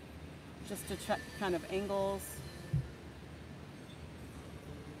just to check kind of angles.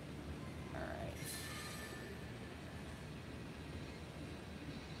 All right.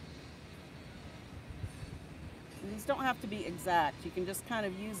 And these don't have to be exact. You can just kind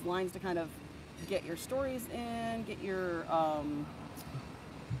of use lines to kind of get your stories in, get your,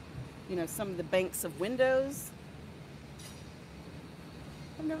 you know, some of the banks of windows.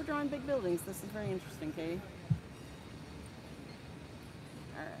 I've never drawn big buildings. This is very interesting, Katie.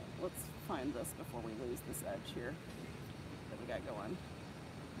 All right, let's find this before we lose this edge here that we got going.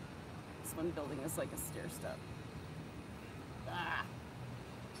 This one building is like a stair step.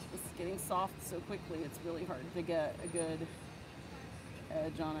 It's getting soft so quickly, it's really hard to get a good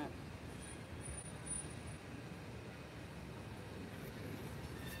edge on it.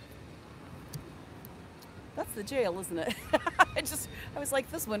 that's the jail, isn't it? I was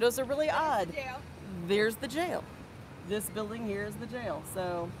like, those windows are really odd. There's the jail. There's the jail. This building here is the jail.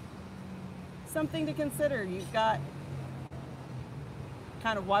 So something to consider. You've got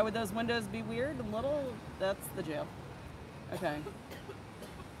kind of, why would those windows be weird and little? That's the jail. Okay.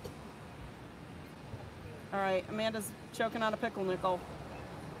 All right, Amanda's choking on a pickle nickel.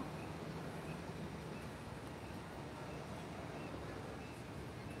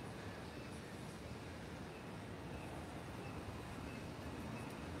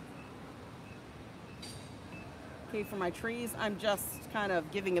 Okay, for my trees, I'm just kind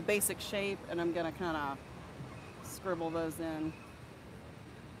of giving a basic shape, and I'm gonna kind of scribble those in.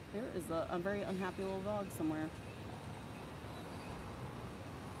 There is a very unhappy little dog somewhere.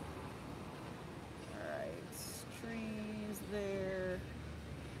 All right, trees there.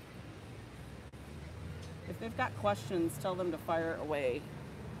 If they've got questions, tell them to fire away.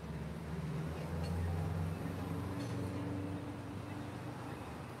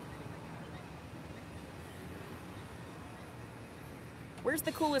 Where's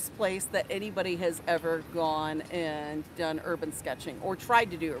the coolest place that anybody has ever gone and done urban sketching, or tried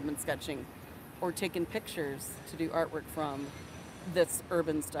to do urban sketching, or taken pictures to do artwork from this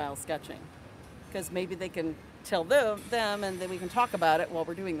urban style sketching? Because maybe they can tell them and then we can talk about it while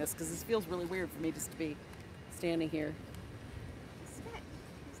we're doing this, because this feels really weird for me just to be standing here. Sketch.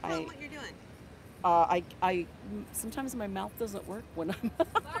 Tell them what you're doing. I sometimes my mouth doesn't work when I'm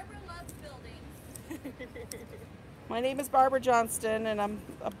Barbara loves buildings. My name is Barbara Johnston, and I'm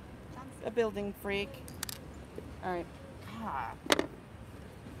a building freak. All right. Ah.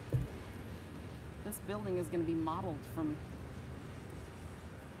 This building is going to be modeled from...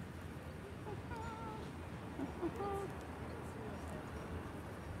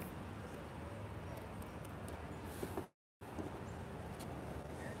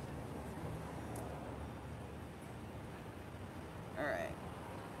 All right.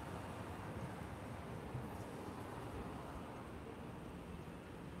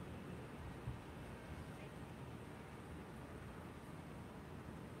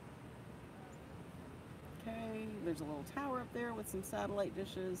 Okay, there's a little tower up there with some satellite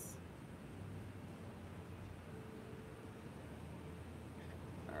dishes.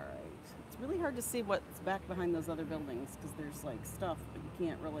 All right, it's really hard to see what's back behind those other buildings because there's like stuff, but you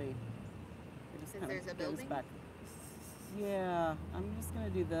can't really. It just Because kind there's a of goes building? back. Yeah, I'm just gonna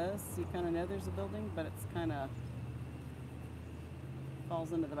do this. You kind of know there's a building, but it's kind of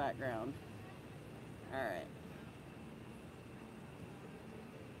falls into the background. All right.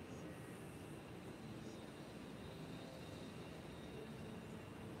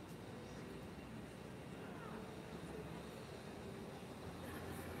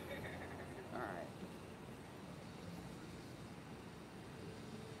 All right.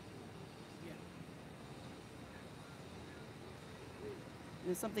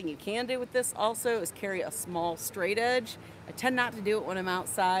 And something you can do with this also is carry a small straight edge. I tend not to do it when I'm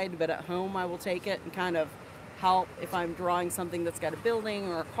outside, but at home I will take it and kind of help if I'm drawing something that's got a building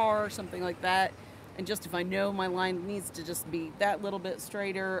or a car or something like that. And just if I know my line needs to just be that little bit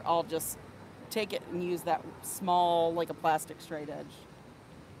straighter, I'll just take it and use that small, like a plastic straight edge.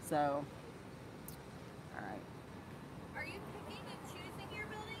 So, all right. Are you picking and choosing your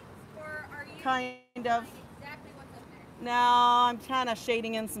buildings, or are you Kind of. knowing exactly what's up there? No, I'm kind of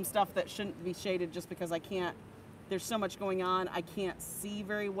shading in some stuff that shouldn't be shaded just because I can't, there's so much going on. I can't see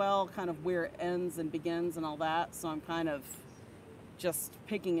very well kind of where it ends and begins and all that. So I'm kind of just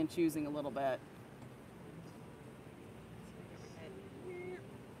picking and choosing a little bit.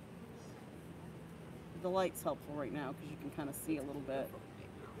 The light's helpful right now because you can kind of see a little bit.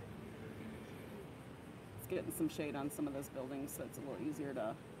 It's getting some shade on some of those buildings, so it's a little easier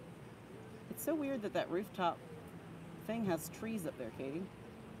to... It's so weird that that rooftop thing has trees up there, Katie.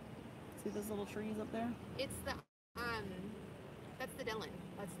 See those little trees up there? It's the that's the Dillon.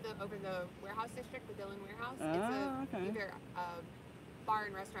 That's the over the warehouse district, the Dillon warehouse. Oh, It's okay. either a bar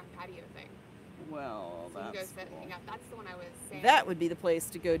and restaurant patio thing. Well, So you can go that's sit cool. hang out. That's the one I was saying. That would be the place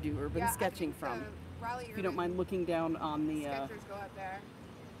to go do urban Yeah, I sketching think from. the Raleigh If you don't Urban mind looking down on the... Sketchers go up there.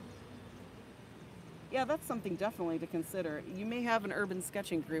 Yeah, that's something definitely to consider. You may have an urban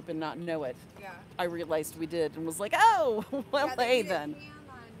sketching group and not know it. Yeah. I realized we did and was like, oh, well, Yeah, they hey do then. a camp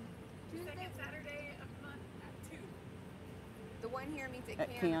on Tuesday. Second Saturday of the month at 2. The one here meets at At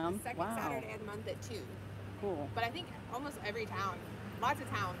camp camp? the second Wow. Saturday of the month at 2. Cool. But I think almost every town, lots of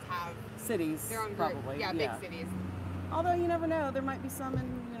towns have Cities, their own group. probably. Yeah, big cities. Although you never know. There might be some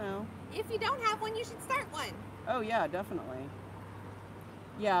in, you know. If you don't have one, you should start one. Oh, yeah, definitely.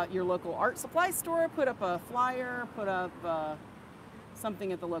 Yeah, your local art supply store, put up a flyer, put up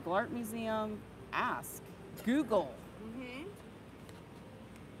something at the local art museum. Ask. Google. Mm-hmm.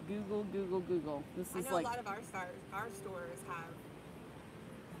 Google, Google, Google. This I is know like a lot of our stores have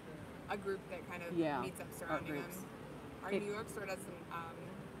a group that kind of Yeah, meets up art surrounding them. groups. Our It- New York store does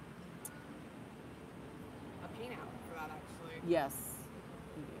a paint out for that actually. yes.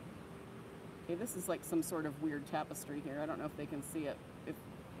 we do. Okay, this is like some sort of weird tapestry here. I don't know if they can see it.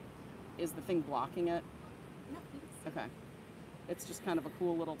 Is the thing blocking it? No, you can see. Okay. It's just kind of a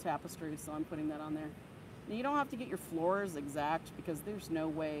cool little tapestry, so I'm putting that on there. Now, you don't have to get your floors exact because there's no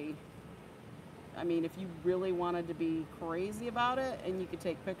way. I mean, if you really wanted to be crazy about it and you could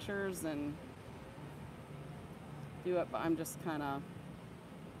take pictures and do it, but I'm just kind of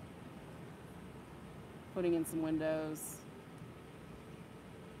putting in some windows.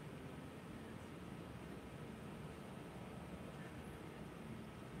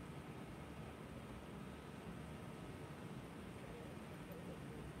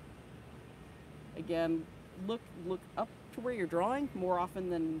 Again, look up to where you're drawing more often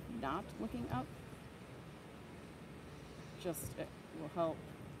than not looking up. Just it will help.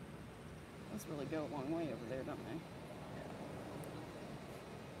 Those really go a long way over there, don't they?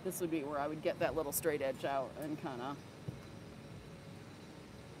 This would be where I would get that little straight edge out and kind of.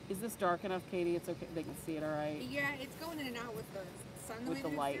 Is this dark enough, Katie? It's okay. They can see it all right. Yeah, it's going in and out with the sun. With way the that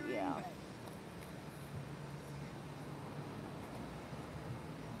it's light, doing, yeah. but-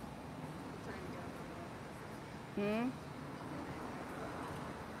 Trying to get Hmm.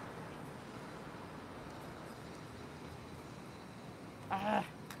 Ah.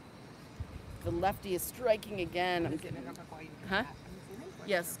 The lefty is striking again. I'm getting. Huh?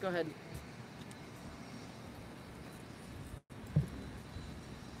 Yes. Go ahead.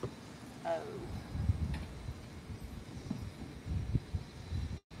 Oh.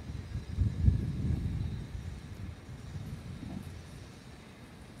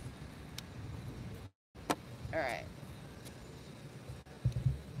 All right.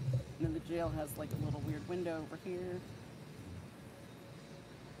 And then the jail has like a little weird window over here.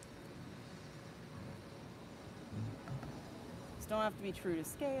 Just don't have to be true to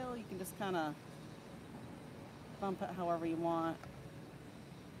scale. You can just kind of bump it however you want.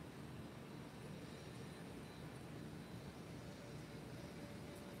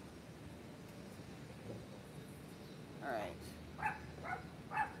 All right.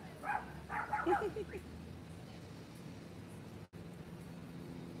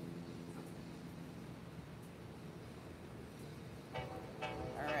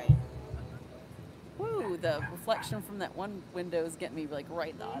 All right. Woo, the reflection from that one window is getting me like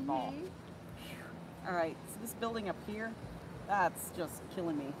right in the eyeball. All right, so this building up here, that's just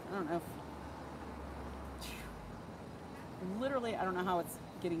killing me. I don't know if, literally, I don't know how it's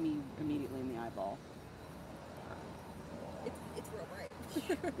getting me immediately in the eyeball. It's real bright.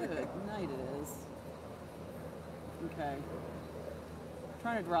 Good night it is. Okay.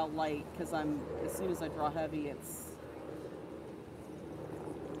 Trying to draw light because as soon as I draw heavy,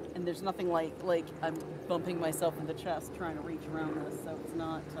 and there's nothing like I'm bumping myself in the chest trying to reach around this, so it's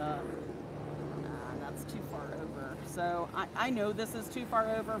not, that's too far over. So I know this is too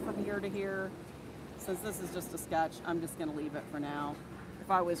far over from here to here. Since this is just a sketch, I'm just gonna leave it for now.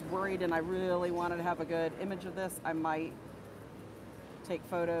 If I was worried and I really wanted to have a good image of this, I might take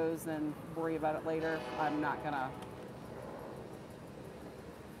photos and worry about it later. I'm not gonna.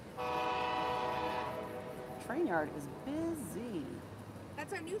 Train yard is busy.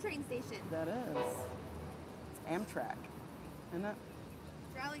 That's our new train station. That is. It's Amtrak, isn't it?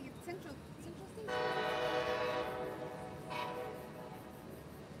 Raleigh Central Station.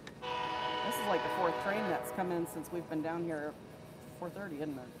 This is like the fourth train that's come in since we've been down here at 4:30,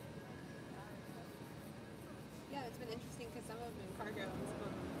 isn't it? Yeah, it's been interesting because some of them been cargo and some of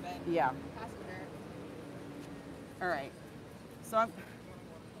them have been Yeah. passenger. All right. So I've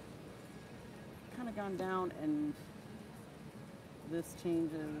kind of gone down and this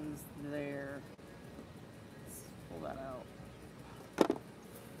changes there. Let's pull that out.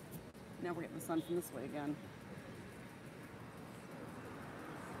 Now we're getting the sun from this way again.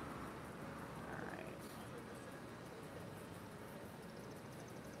 All right.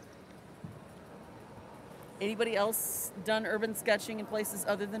 Anybody else done urban sketching in places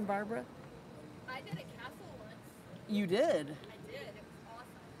other than Barbara? I did a castle once. You did? I did. It was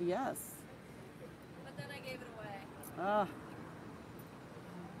awesome. Yes. But then I gave it away. Ah.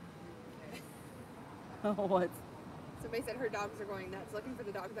 Oh, what? Somebody said her dogs are going nuts looking for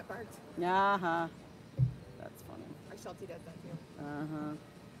the dog that barked. Uh-huh. That's funny. Our Sheltie does that too. Uh-huh.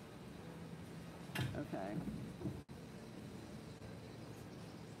 Okay.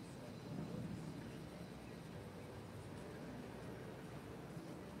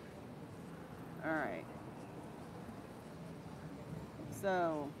 All right.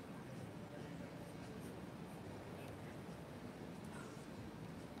 So,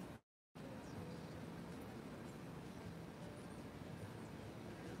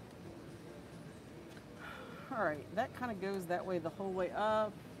 all right, that kind of goes that way the whole way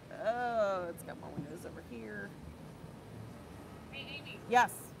up. Oh, it's got more windows over here. Hey, Amy.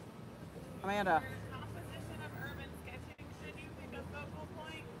 Yes, Amanda. For composition of urban sketching, should you pick a focal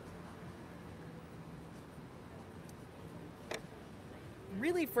point?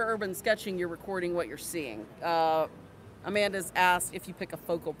 Really, for urban sketching, you're recording what you're seeing. Amanda's asked if you pick a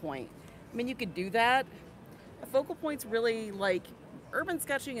focal point. I mean, you could do that. A focal point's really like, urban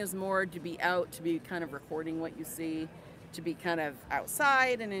sketching is more to be out, to be kind of recording what you see, to be kind of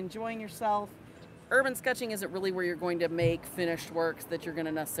outside and enjoying yourself. Urban sketching isn't really where you're going to make finished works that you're going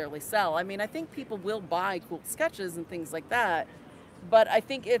to necessarily sell. I mean, I think people will buy cool sketches and things like that, but I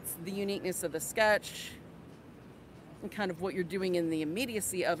think it's the uniqueness of the sketch and kind of what you're doing in the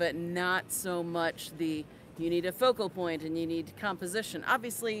immediacy of it, not so much the, you need a focal point and you need composition.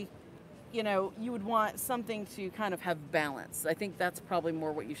 Obviously, you know, you would want something to kind of have balance. I think that's probably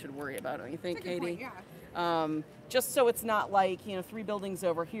more what you should worry about, don't you think, Katie? Point, yeah. Just so it's not like, you know, 3 buildings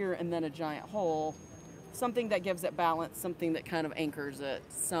over here and then a giant hole. Something that gives it balance, something that kind of anchors it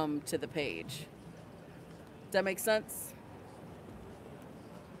some to the page. Does that make sense?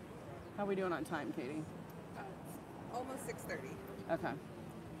 How are we doing on time, Katie? Almost 6:30. Okay.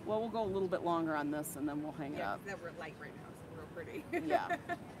 Well, we'll go a little bit longer on this and then we'll hang it up. That we're light right now, so real pretty. Yeah.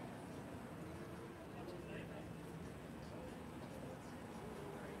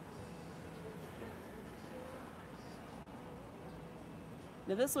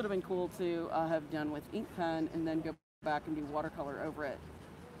 Now this would have been cool to have done with ink pen and then go back and do watercolor over it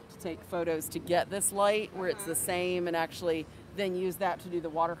to take photos to get this light where it's the same, and actually then use that to do the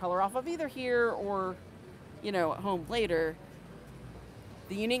watercolor off of either here or, you know, at home later.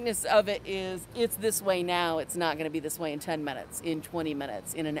 The uniqueness of it is it's this way now. It's not going to be this way in 10 minutes, in 20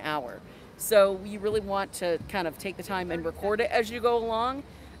 minutes, in an hour. So you really want to kind of take the time and record it as you go along.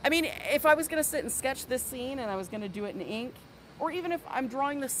 I mean, if I was going to sit and sketch this scene and I was going to do it in ink, or even if I'm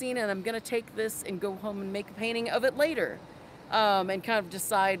drawing the scene and I'm going to take this and go home and make a painting of it later, and kind of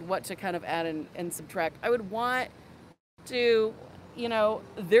decide what to kind of add and subtract, I would want to, you know,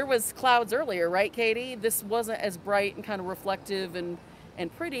 there was clouds earlier, right, Katie? This wasn't as bright and kind of reflective and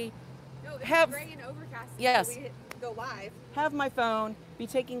pretty. No, it's Have- gray and overcast. Yes. So we go live. Have my phone, be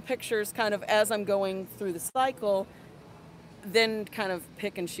taking pictures kind of as I'm going through the cycle, then kind of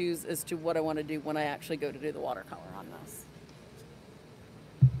pick and choose as to what I want to do when I actually go to do the watercolor on this.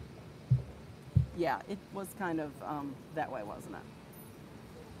 Yeah, it was kind of that way, wasn't it?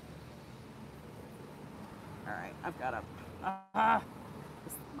 All right, I've got to,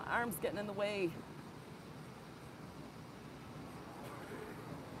 my arm's getting in the way.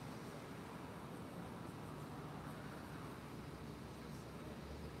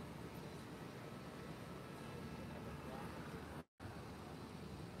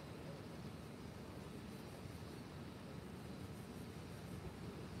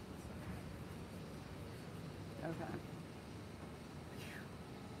 Okay.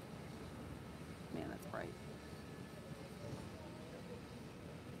 Man, that's bright.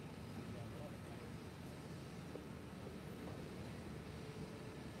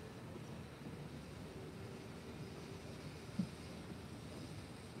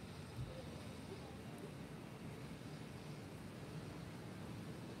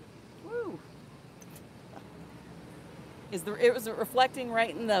 Woo! Was it reflecting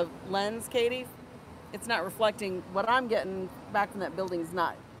right in the lens, Katie? It's not reflecting what I'm getting back from that building is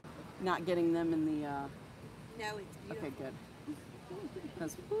not getting them in the No, it's beautiful. okay, good.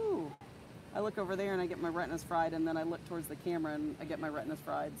 Because I look over there and I get my retinas fried, and then I look towards the camera and I get my retinas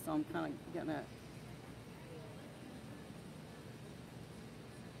fried, so I'm kind of getting it.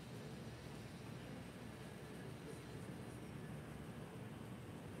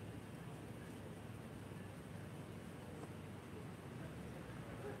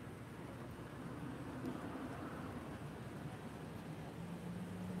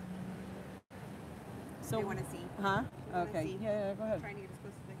 So, I want to see. huh? I wanna Okay. see. Yeah, go I'm ahead. trying to get as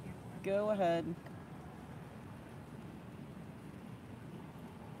close as I can. Go ahead.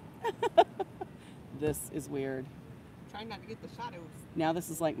 This is weird. Trying not to get the shadows. Now this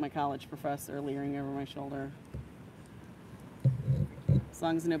is like my college professor leering over my shoulder. As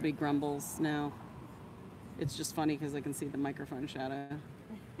long as nobody grumbles now. It's just funny because I can see the microphone shadow.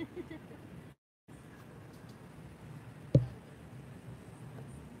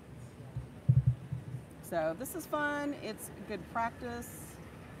 So this is fun. It's good practice.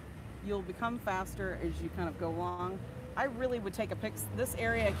 You'll become faster as you kind of go along. I really would take a pic. This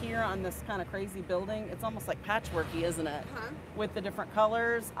area here on this kind of crazy building, it's almost like patchworky, isn't it? With the different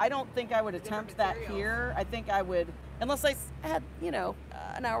colors. I don't think I would attempt that here. I think I would, unless I had, you know,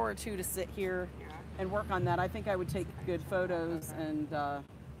 an hour or two to sit here and work on that, I think I would take good photos and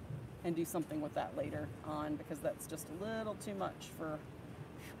do something with that later on, because that's just a little too much for,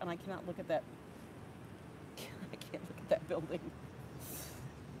 and I cannot look at that, I can't look at that building.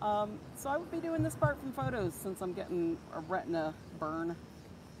 So I would be doing this part from photos since I'm getting a retina burn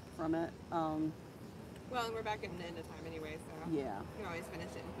from it. Well, and we're back at the end of time anyway, so Yeah. you can always finish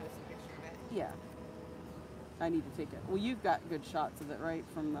it and post a picture of it. Yeah. I need to take it. Well, you've got good shots of it, right,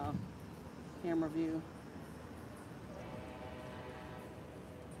 from the camera view?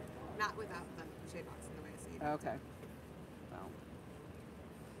 Not without the shade box in the way, so you don't Okay. Well,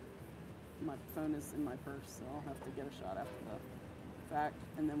 my phone is in my purse, so I'll have to get a shot after the fact,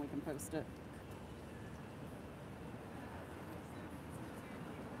 and then we can post it.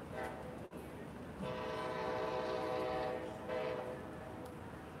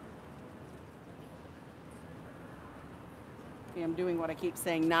 Okay, I'm doing what I keep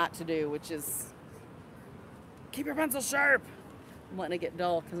saying not to do, which is keep your pencil sharp. I'm letting it get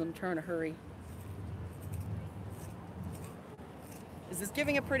dull because I'm trying to hurry. Is this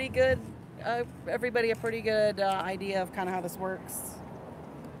giving a pretty good, everybody a pretty good idea of kind of how this works?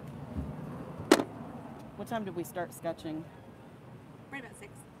 What time did we start sketching? Right about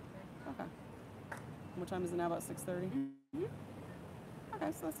 6. Okay. What time is it now? About 6:30? Mm-hmm.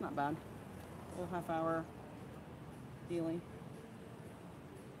 Okay, so that's not bad. A little half hour feeling.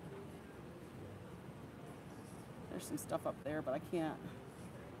 There's some stuff up there, but I can't.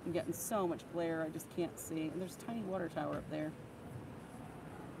 I'm getting so much glare, I just can't see. And there's a tiny water tower up there.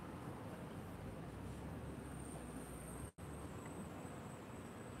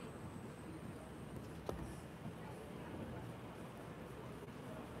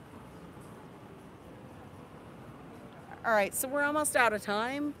 All right, so we're almost out of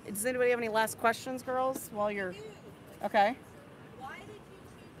time. Does anybody have any last questions, girls, while you're... Okay. Why did you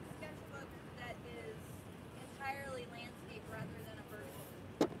choose a sketchbook that is entirely landscape rather than a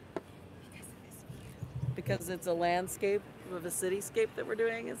vertical? Because it's a landscape of a cityscape that we're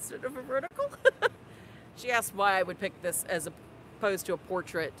doing instead of a vertical. She asked why I would pick this as opposed to a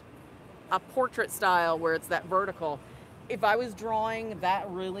portrait style where it's that vertical. If I was drawing that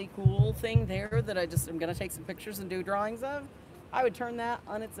really cool thing there that I just am going to take some pictures and do drawings of, I would turn that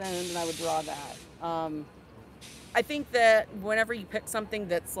on its end and I would draw that. I think that whenever you pick something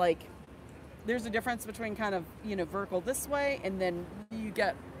that's like, there's a difference between kind of, you know, vertical this way and then you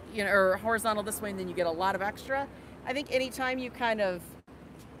get, you know, or horizontal this way and then you get a lot of extra. I think anytime you kind of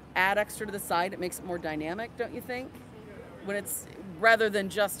add extra to the side, it makes it more dynamic, don't you think? When it's, rather than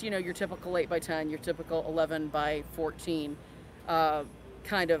just, you know, your typical 8x10, your typical 11x14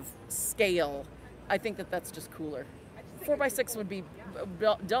 kind of scale, I think that that's just cooler. 4x6 would be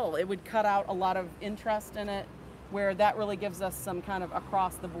dull. It would cut out a lot of interest in it, where that really gives us some kind of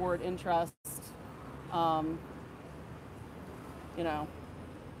across the board interest. You know.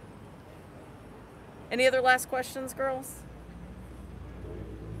 Any other last questions, girls?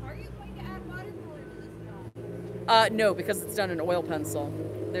 Are you going to add watercolor to this drawing? No, because it's done in oil pencil.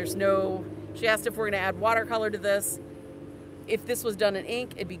 There's no, she asked if we're gonna add watercolor to this. If this was done in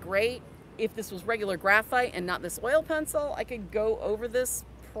ink, it'd be great. If this was regular graphite and not this oil pencil, I could go over this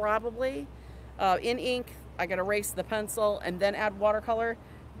probably. In ink, I gotta erase the pencil and then add watercolor.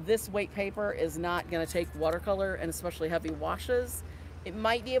 This weight paper is not gonna take watercolor and especially heavy washes. It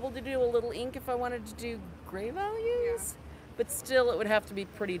might be able to do a little ink if I wanted to do gray values, but still it would have to be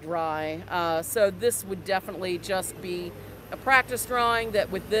pretty dry. So this would definitely just be a practice drawing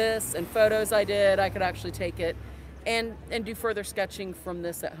that with this and photos I did, I could actually take it and do further sketching from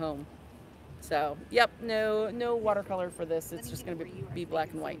this at home. So, yep, no watercolor for this. It's just going to be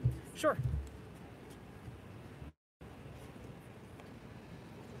black and white. Sure.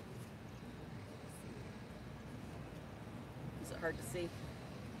 Is it hard to see? I'm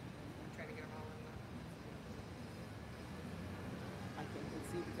trying to get them all in I can't even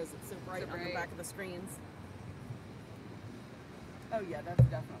see because it's so bright So on the bright. back of the screens. Oh yeah, that's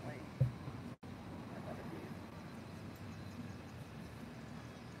definitely a better view.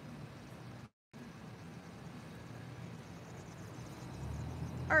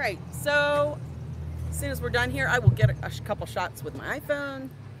 All right, so as soon as we're done here, I will get a couple shots with my iPhone,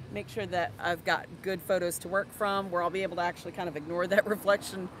 make sure that I've got good photos to work from where I'll be able to actually kind of ignore that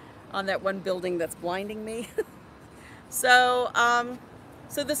reflection on that one building that's blinding me. So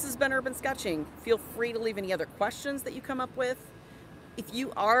this has been Urban Sketching. Feel free to leave any other questions that you come up with. if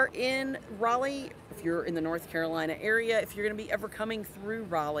you are in Raleigh, if you're in the North Carolina area, if you're going to be ever coming through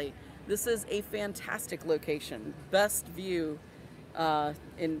Raleigh, this is a fantastic location. Best view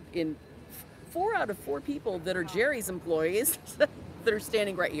in 4 out of 4 people that are Jerry's employees that are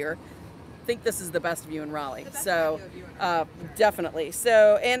standing right here think this is the best view in Raleigh. So definitely.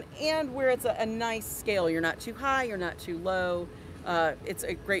 So and where it's a nice scale. You're not too high, you're not too low. It's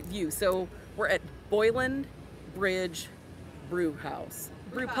a great view. So we're at Boylan Bridge Brewpub.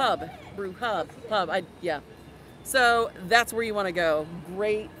 Yeah. So that's where you want to go.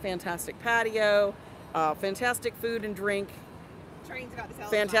 Great, fantastic patio, fantastic food and drink, Train's about to sell.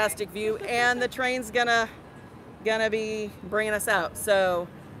 fantastic view, and the train's gonna be bringing us out. So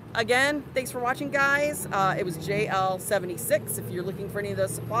again, thanks for watching, guys. It was JL76. If you're looking for any of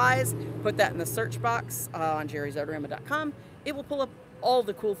those supplies, put that in the search box on jerrysartarama.com. It will pull up all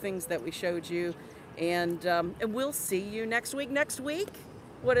the cool things that we showed you, and we'll see you next week. Next week,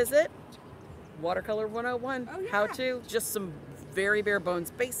 what is it? Watercolor 101. Oh, yeah. How to, just some very bare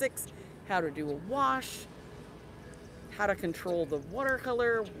bones basics. How to do a wash, how to control the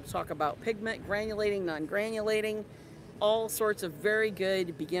watercolor. We'll talk about pigment, granulating, non-granulating, all sorts of very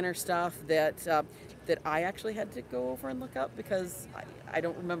good beginner stuff that that I actually had to go over and look up because I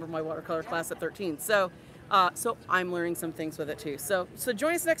don't remember my watercolor class at 13. So so I'm learning some things with it too. So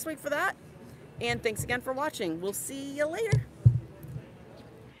join us next week for that. And thanks again for watching. We'll see you later.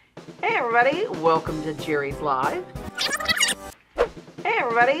 Hey everybody, welcome to Jerry's Live. Hey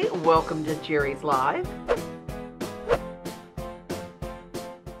everybody, welcome to Jerry's Live.